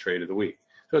should be the trade of the week.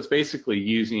 So it's basically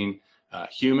using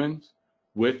humans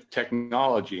with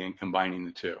technology and combining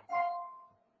the two.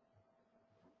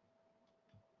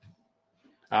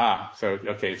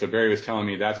 So Barry was telling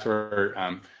me that's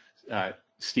where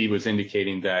Steve was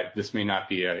indicating that this may not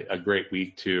be a great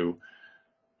week to,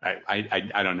 I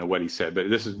don't know what he said, but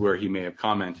this is where he may have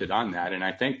commented on that. And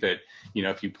I think that,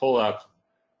 if you pull up,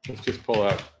 let's just pull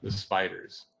up the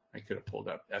spiders. I could have pulled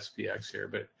up SPX here,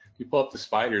 but if you pull up the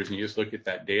spiders and you just look at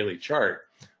that daily chart,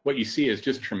 what you see is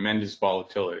just tremendous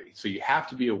volatility. So you have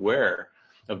to be aware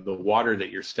of the water that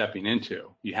you're stepping into.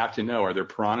 You have to know, are there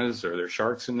piranhas, are there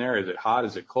sharks in there? Is it hot,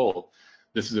 is it cold?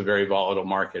 This is a very volatile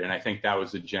market, and I think that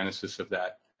was the genesis of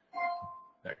that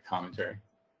commentary.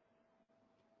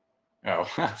 Oh,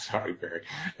 sorry, Barry.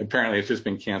 Apparently it's just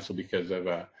been canceled because of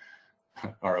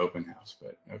our open house,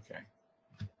 but okay.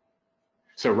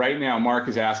 So right now, Mark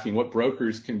is asking what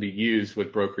brokers can be used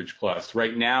with Brokerage Plus.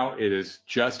 Right now, it is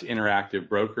just interactive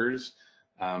brokers,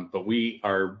 but we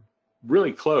are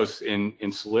really close in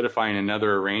solidifying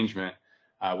another arrangement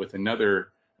with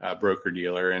another broker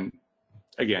dealer. And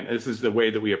again, this is the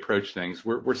way that we approach things.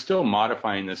 We're still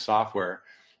modifying this software,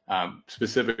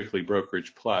 specifically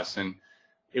Brokerage Plus, and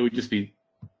it would just be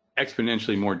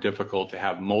exponentially more difficult to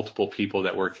have multiple people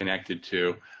that we're connected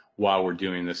to while we're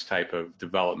doing this type of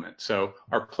development. So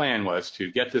our plan was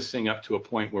to get this thing up to a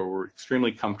point where we're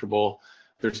extremely comfortable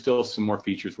there's still some more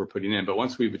features we're putting in. But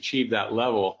once we've achieved that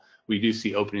level, we do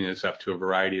see opening this up to a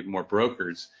variety of more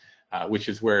brokers, which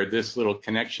is where this little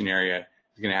connection area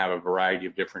is going to have a variety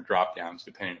of different drop downs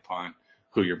depending upon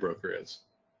who your broker is.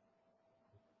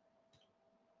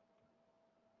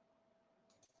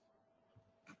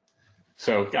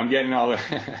 So I'm getting all the,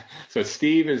 so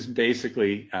Steve is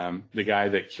basically the guy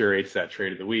that curates that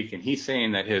trade of the week, and he's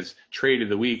saying that his trade of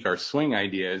the week are swing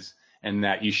ideas and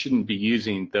that you shouldn't be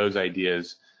using those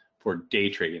ideas for day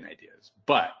trading ideas.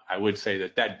 But I would say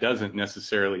that that doesn't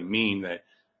necessarily mean that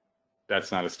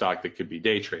that's not a stock that could be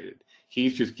day traded.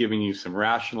 He's just giving you some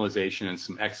rationalization and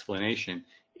some explanation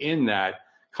in that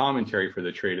commentary for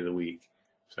the trade of the week.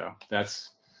 So that's,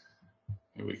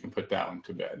 maybe we can put that one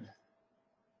to bed.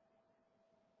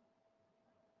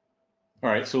 All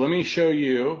right, so let me show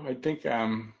you, I think,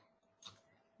 yeah,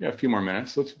 a few more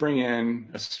minutes. Let's bring in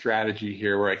a strategy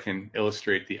here where I can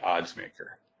illustrate the odds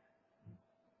maker.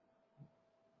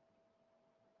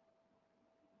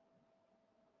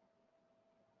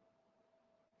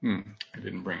 I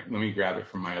didn't bring it. Let me grab it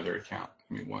from my other account.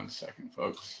 Give me 1 second,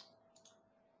 folks.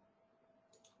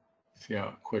 See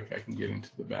how quick I can get into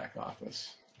the back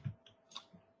office.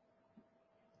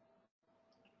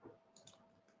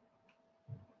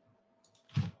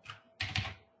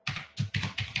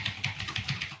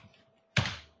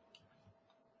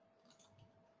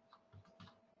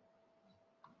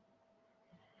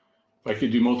 If I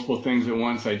could do multiple things at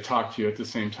once, I'd talk to you at the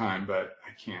same time, but I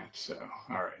can't. So,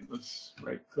 all right, let's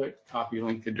right click, copy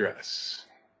link address.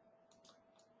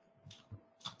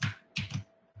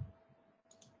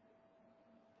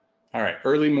 All right,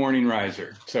 early morning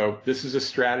riser. So this is a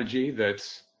strategy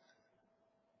that's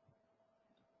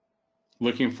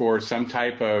looking for some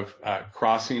type of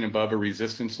crossing above a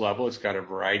resistance level. It's got a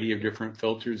variety of different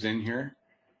filters in here.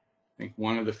 I think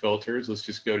one of the filters, let's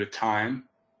just go to time.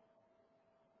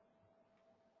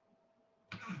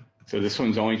 So this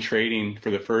one's only trading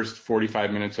for the first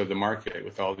 45 minutes of the market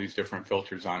with all these different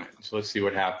filters on it. So let's see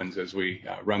what happens as we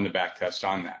run the back test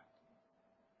on that.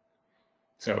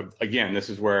 So again, this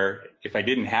is where if I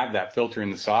didn't have that filter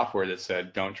in the software that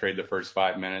said don't trade the first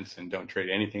 5 minutes and don't trade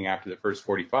anything after the first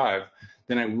 45,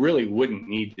 then I really wouldn't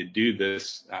need to do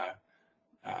this,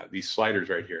 these sliders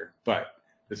right here. But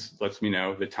this lets me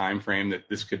know the time frame that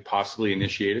this could possibly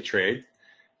initiate a trade.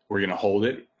 We're going to hold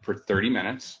it for 30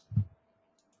 minutes.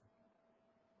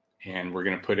 And we're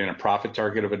going to put in a profit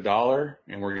target of $1,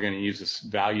 and we're going to use this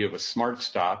value of a smart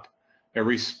stop.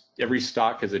 Every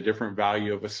stock has a different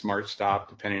value of a smart stop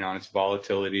depending on its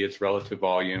volatility, its relative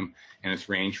volume, and its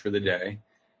range for the day.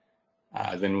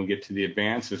 Then we get to the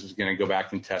advanced. This is going to go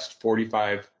back and test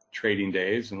 45 trading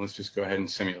days, and let's just go ahead and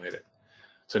simulate it.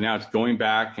 So now it's going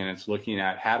back and it's looking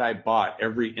at, had I bought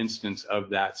every instance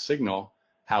of that signal,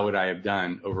 how would I have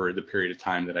done over the period of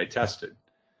time that I tested?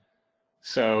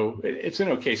 So it's an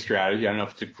okay strategy. I don't know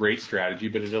if it's a great strategy,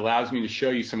 but it allows me to show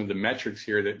you some of the metrics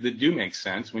here that do make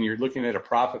sense. When you're looking at a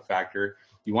profit factor,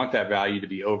 you want that value to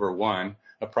be over 1.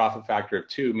 A profit factor of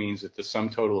 2 means that the sum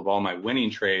total of all my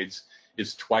winning trades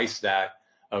is twice that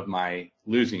of my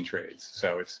losing trades.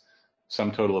 So it's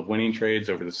sum total of winning trades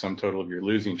over the sum total of your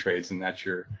losing trades, and that's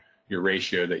your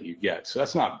ratio that you get. So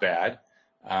that's not bad.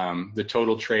 The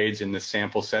total trades in the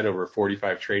sample set over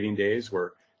 45 trading days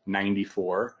were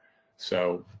 94.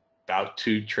 So about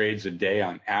 2 trades a day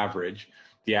on average.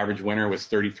 The average winner was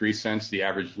 33 cents. The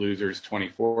average loser is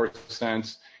 24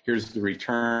 cents. Here's the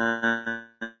return.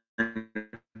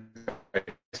 I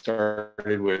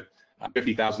started with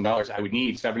 $50,000. I would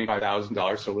need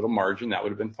 $75,000, so a little margin. That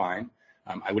would have been fine.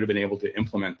 I would have been able to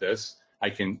implement this. I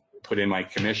can put in my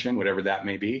commission, whatever that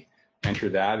may be, enter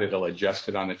that. It'll adjust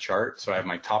it on the chart. So I have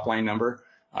my top line number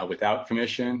without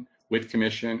commission, with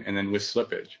commission, and then with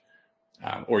slippage.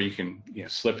 Or you can,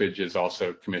 slippage is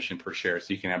also commission per share.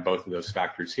 So you can have both of those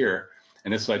factors here.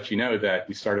 And this lets you know that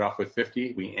we started off with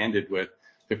 50, we ended with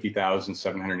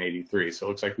 50,783. So it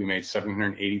looks like we made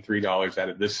 $783 out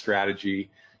of this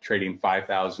strategy, trading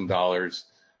 $5,000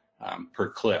 per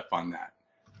clip on that.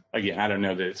 Again, I don't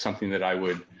know that it's something that I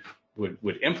would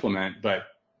implement, but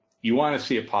you want to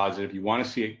see it positive. You want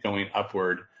to see it going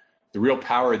upward. The real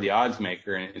power of the odds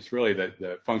maker, and it's really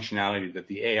the functionality that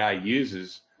the AI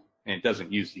uses. And it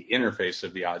doesn't use the interface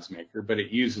of the odds maker, but it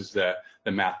uses the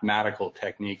mathematical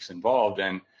techniques involved.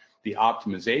 And the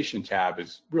optimization tab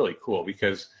is really cool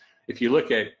because if you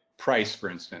look at price, for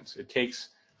instance, it takes,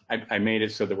 I made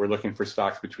it so that we're looking for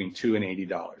stocks between $2 and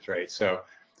 $80, right? So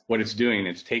what it's doing,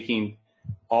 it's taking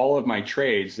all of my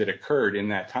trades that occurred in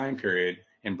that time period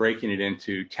and breaking it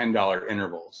into $10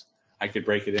 intervals. I could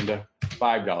break it into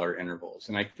 $5 intervals,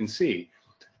 and I can see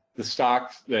the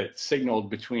stocks that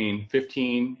signaled between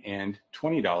 $15 and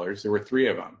 $20, there were 3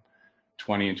 of them.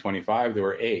 20 and 25, there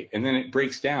were 8. And then it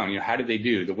breaks down, you know, how did they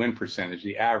do? The win percentage,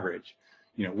 the average,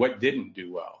 you know, what didn't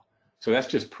do well. So that's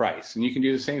just price. And you can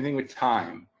do the same thing with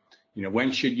time. You know,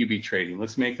 when should you be trading?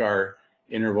 Let's make our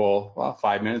interval, well,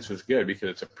 5 minutes was good because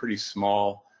it's a pretty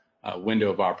small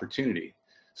window of opportunity.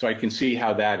 So I can see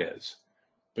how that is.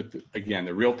 But again,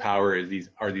 the real power is these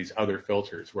other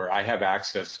filters where I have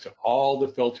access to all the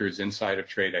filters inside of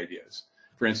Trade Ideas.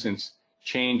 For instance,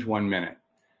 change 1 minute.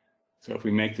 So if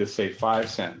we make this say 5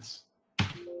 cents,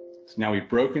 so now we've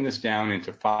broken this down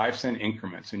into 5-cent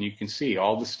increments, and you can see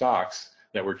all the stocks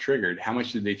that were triggered, how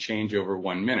much did they change over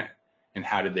 1 minute, and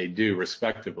how did they do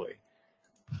respectively?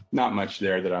 Not much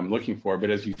there that I'm looking for,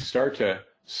 but as you start to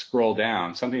scroll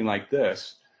down, something like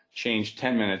this, change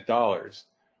 10-minute dollars.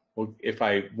 Well, if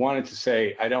I wanted to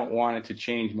say I don't want it to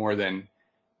change more than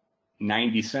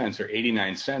 90 cents or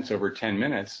 89 cents over 10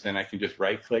 minutes, then I can just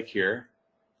right-click here,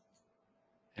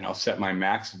 and I'll set my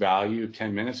max value of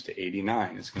 10 minutes to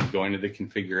 89. It's going to go into the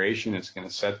configuration. It's going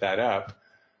to set that up.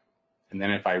 And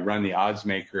then if I run the odds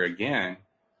maker again,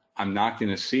 I'm not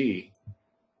going to see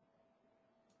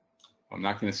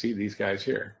these guys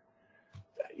here.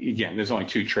 Again, there's only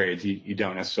 2 trades. You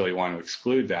don't necessarily want to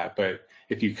exclude that. But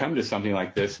if you come to something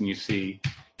like this and you see,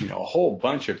 you know, a whole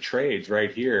bunch of trades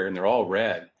right here and they're all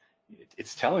red,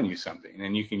 it's telling you something.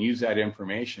 And you can use that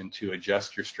information to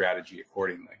adjust your strategy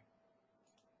accordingly.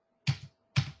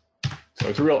 So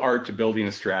it's a real art to building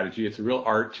a strategy. It's a real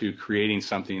art to creating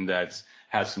something that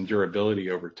has some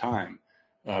durability over time.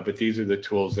 But these are the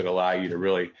tools that allow you to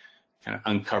really kind of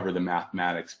uncover the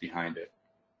mathematics behind it.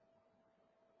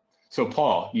 So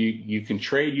Paul, you can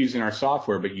trade using our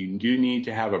software, but you do need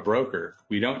to have a broker.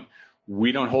 We don't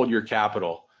hold your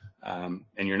capital, and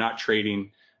you're not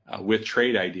trading with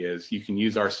Trade Ideas. You can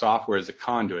use our software as a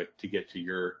conduit to get to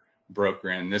your broker.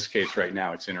 And in this case right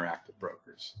now, it's Interactive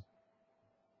Brokers.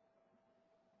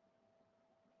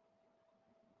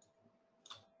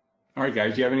 All right,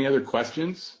 guys, do you have any other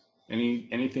questions?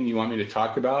 Anything you want me to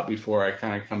talk about before I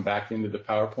kind of come back into the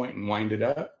PowerPoint and wind it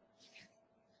up?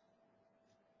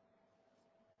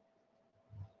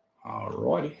 All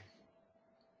righty.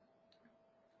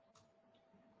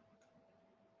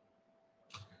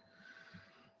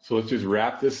 So let's just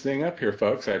wrap this thing up here,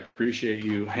 folks. I appreciate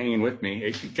you hanging with me.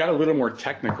 It got a little more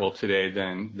technical today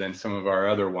than some of our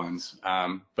other ones.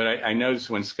 But I noticed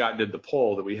when Scott did the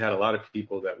poll that we had a lot of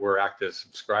people that were active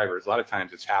subscribers. A lot of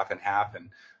times it's half and half, and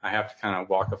I have to kind of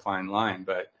walk a fine line.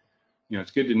 But you know,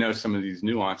 it's good to know some of these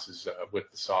nuances with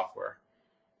the software.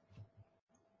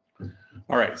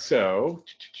 All right, so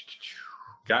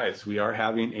guys, we are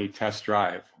having a test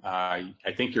drive. I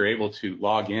think you're able to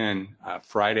log in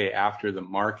Friday after the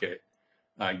market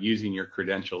using your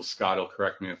credentials. Scott will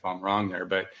correct me if I'm wrong there,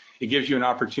 but it gives you an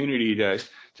opportunity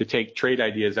to take Trade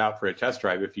Ideas out for a test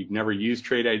drive. If you've never used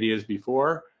Trade Ideas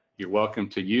before, you're welcome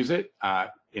to use it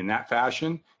in that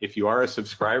fashion. If you are a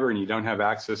subscriber and you don't have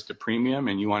access to premium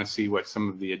and you want to see what some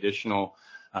of the additional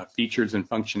features and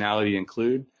functionality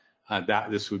include,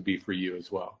 this would be for you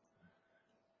as well.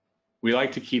 We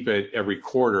like to keep it every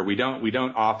quarter. We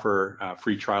don't offer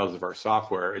free trials of our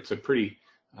software. It's a pretty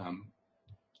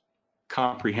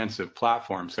comprehensive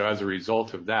platform. So as a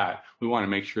result of that, we want to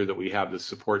make sure that we have the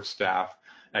support staff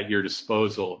at your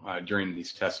disposal during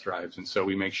these test drives. And so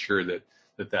we make sure that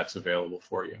that's available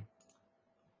for you.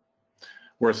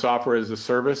 We're a software as a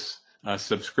service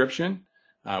subscription.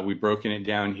 We've broken it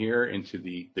down here into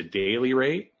the daily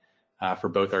rate for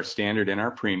both our standard and our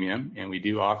premium, and we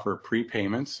do offer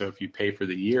prepayments. So if you pay for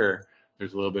the year,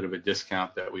 there's a little bit of a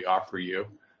discount that we offer you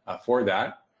for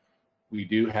that. We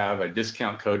do have a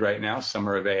discount code right now,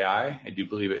 Summer of AI. I do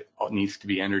believe it needs to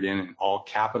be entered in all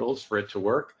capitals for it to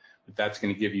work, but that's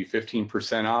going to give you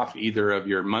 15% off either of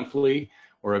your monthly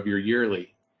or of your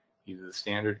yearly, either the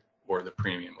standard or the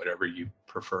premium, whatever you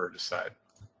prefer to decide.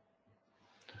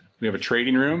 We have a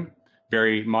trading room.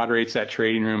 Barry moderates that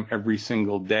trading room every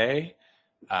single day.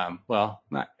 Well,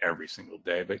 not every single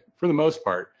day, but for the most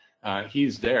part,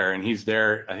 he's there, and he's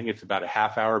there, I think it's about a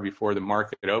half hour before the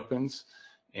market opens,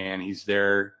 and he's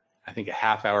there, I think, a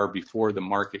half hour before the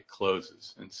market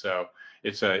closes. And so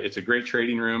it's a great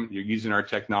trading room. You're using our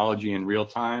technology in real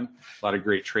time. A lot of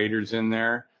great traders in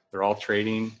there. They're all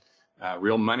trading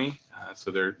real money.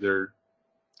 So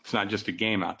it's not just a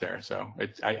game out there. So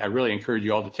I really encourage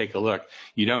you all to take a look.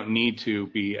 You don't need to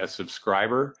be a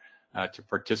subscriber to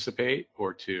participate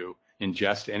or to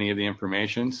ingest any of the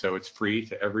information. So it's free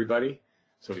to everybody.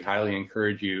 So we highly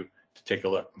encourage you to take a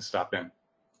look and stop in.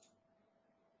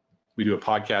 We do a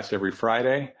podcast every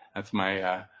Friday. That's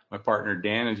my My partner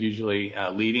Dan is usually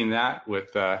leading that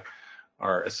with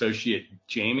our associate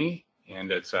Jamie,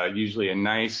 and it's usually a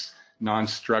nice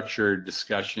non-structured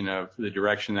discussion of the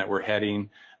direction that we're heading,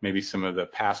 maybe some of the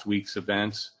past week's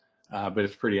events, but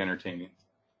it's pretty entertaining.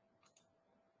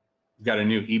 We've got a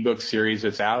new ebook series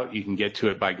that's out. You can get to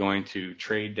it by going to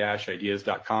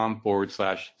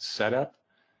trade-ideas.com/setup.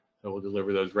 So we'll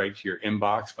deliver those right to your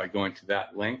inbox by going to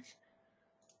that link.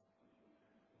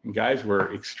 And guys,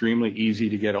 we're extremely easy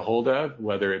to get a hold of,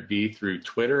 whether it be through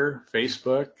Twitter,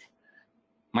 Facebook.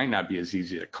 Might not be as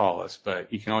easy to call us,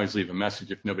 but you can always leave a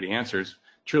message if nobody answers.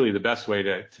 Truly the best way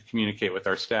to communicate with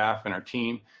our staff and our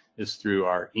team is through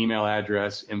our email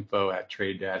address,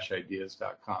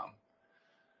 info@trade-ideas.com.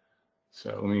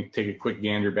 So let me take a quick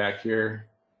gander back here.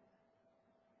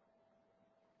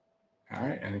 All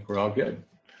right, I think we're all good.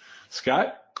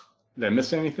 Scott, did I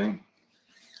miss anything?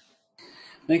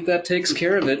 I think that takes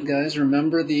care of it, guys.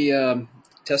 Remember, the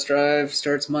test drive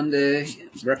starts Monday.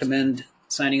 Recommend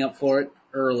signing up for it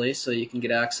early so you can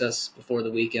get access before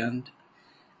the weekend.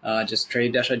 Just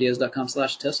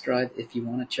trade-ideas.com/test drive if you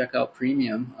want to check out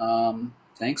premium.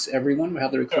 Thanks, everyone. We'll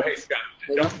have the recording. Oh, hey, Scott,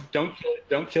 don't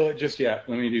kill it just yet.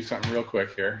 Let me do something real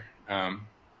quick here. I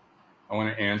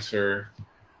want to answer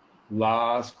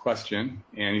Law's question,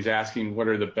 and he's asking what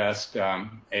are the best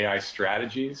AI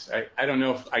strategies. I don't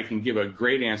know if I can give a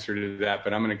great answer to that,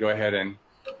 but I'm going to go ahead and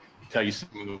tell you some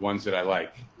of the ones that I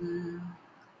like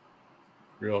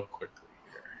real quickly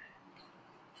here.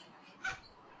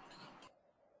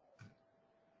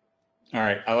 All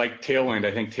right, I like Tailwind.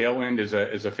 I think Tailwind is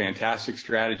a fantastic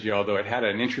strategy, although it had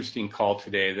an interesting call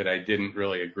today that I didn't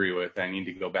really agree with. I need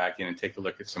to go back in and take a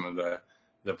look at some of the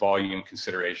volume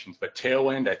considerations. But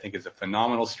Tailwind, I think, is a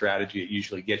phenomenal strategy. It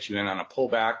usually gets you in on a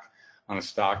pullback on a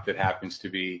stock that happens to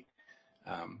be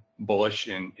bullish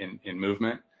in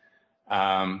movement.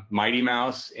 Mighty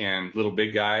Mouse and Little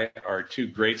Big Guy are two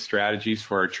great strategies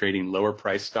for trading lower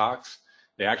price stocks.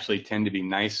 They actually tend to be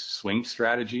nice swing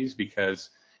strategies because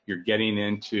you're getting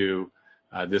into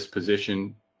this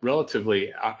position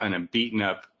relatively on a beaten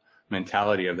up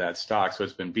mentality of that stock. So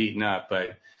it's been beaten up,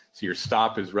 but so your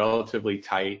stop is relatively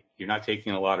tight. You're not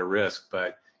taking a lot of risk,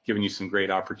 but giving you some great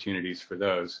opportunities for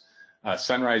those.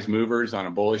 Sunrise movers on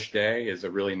a bullish day is a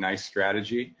really nice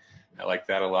strategy. I like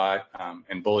that a lot,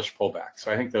 and bullish pullback.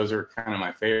 So I think those are kind of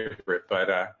my favorite,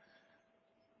 but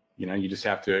you know, you just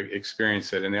have to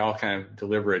experience it, and they all kind of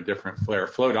deliver a different flair.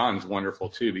 Float on is wonderful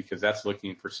too, because that's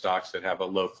looking for stocks that have a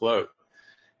low float.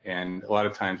 And a lot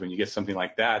of times when you get something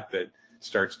like that that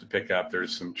starts to pick up,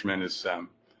 there's some tremendous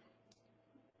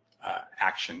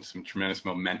action, some tremendous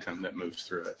momentum that moves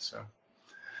through it. So,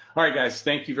 all right, guys,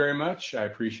 thank you very much. I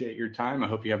appreciate your time. I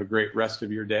hope you have a great rest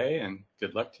of your day, and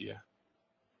good luck to you.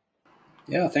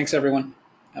 Yeah, thanks, everyone.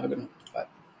 Have a good one.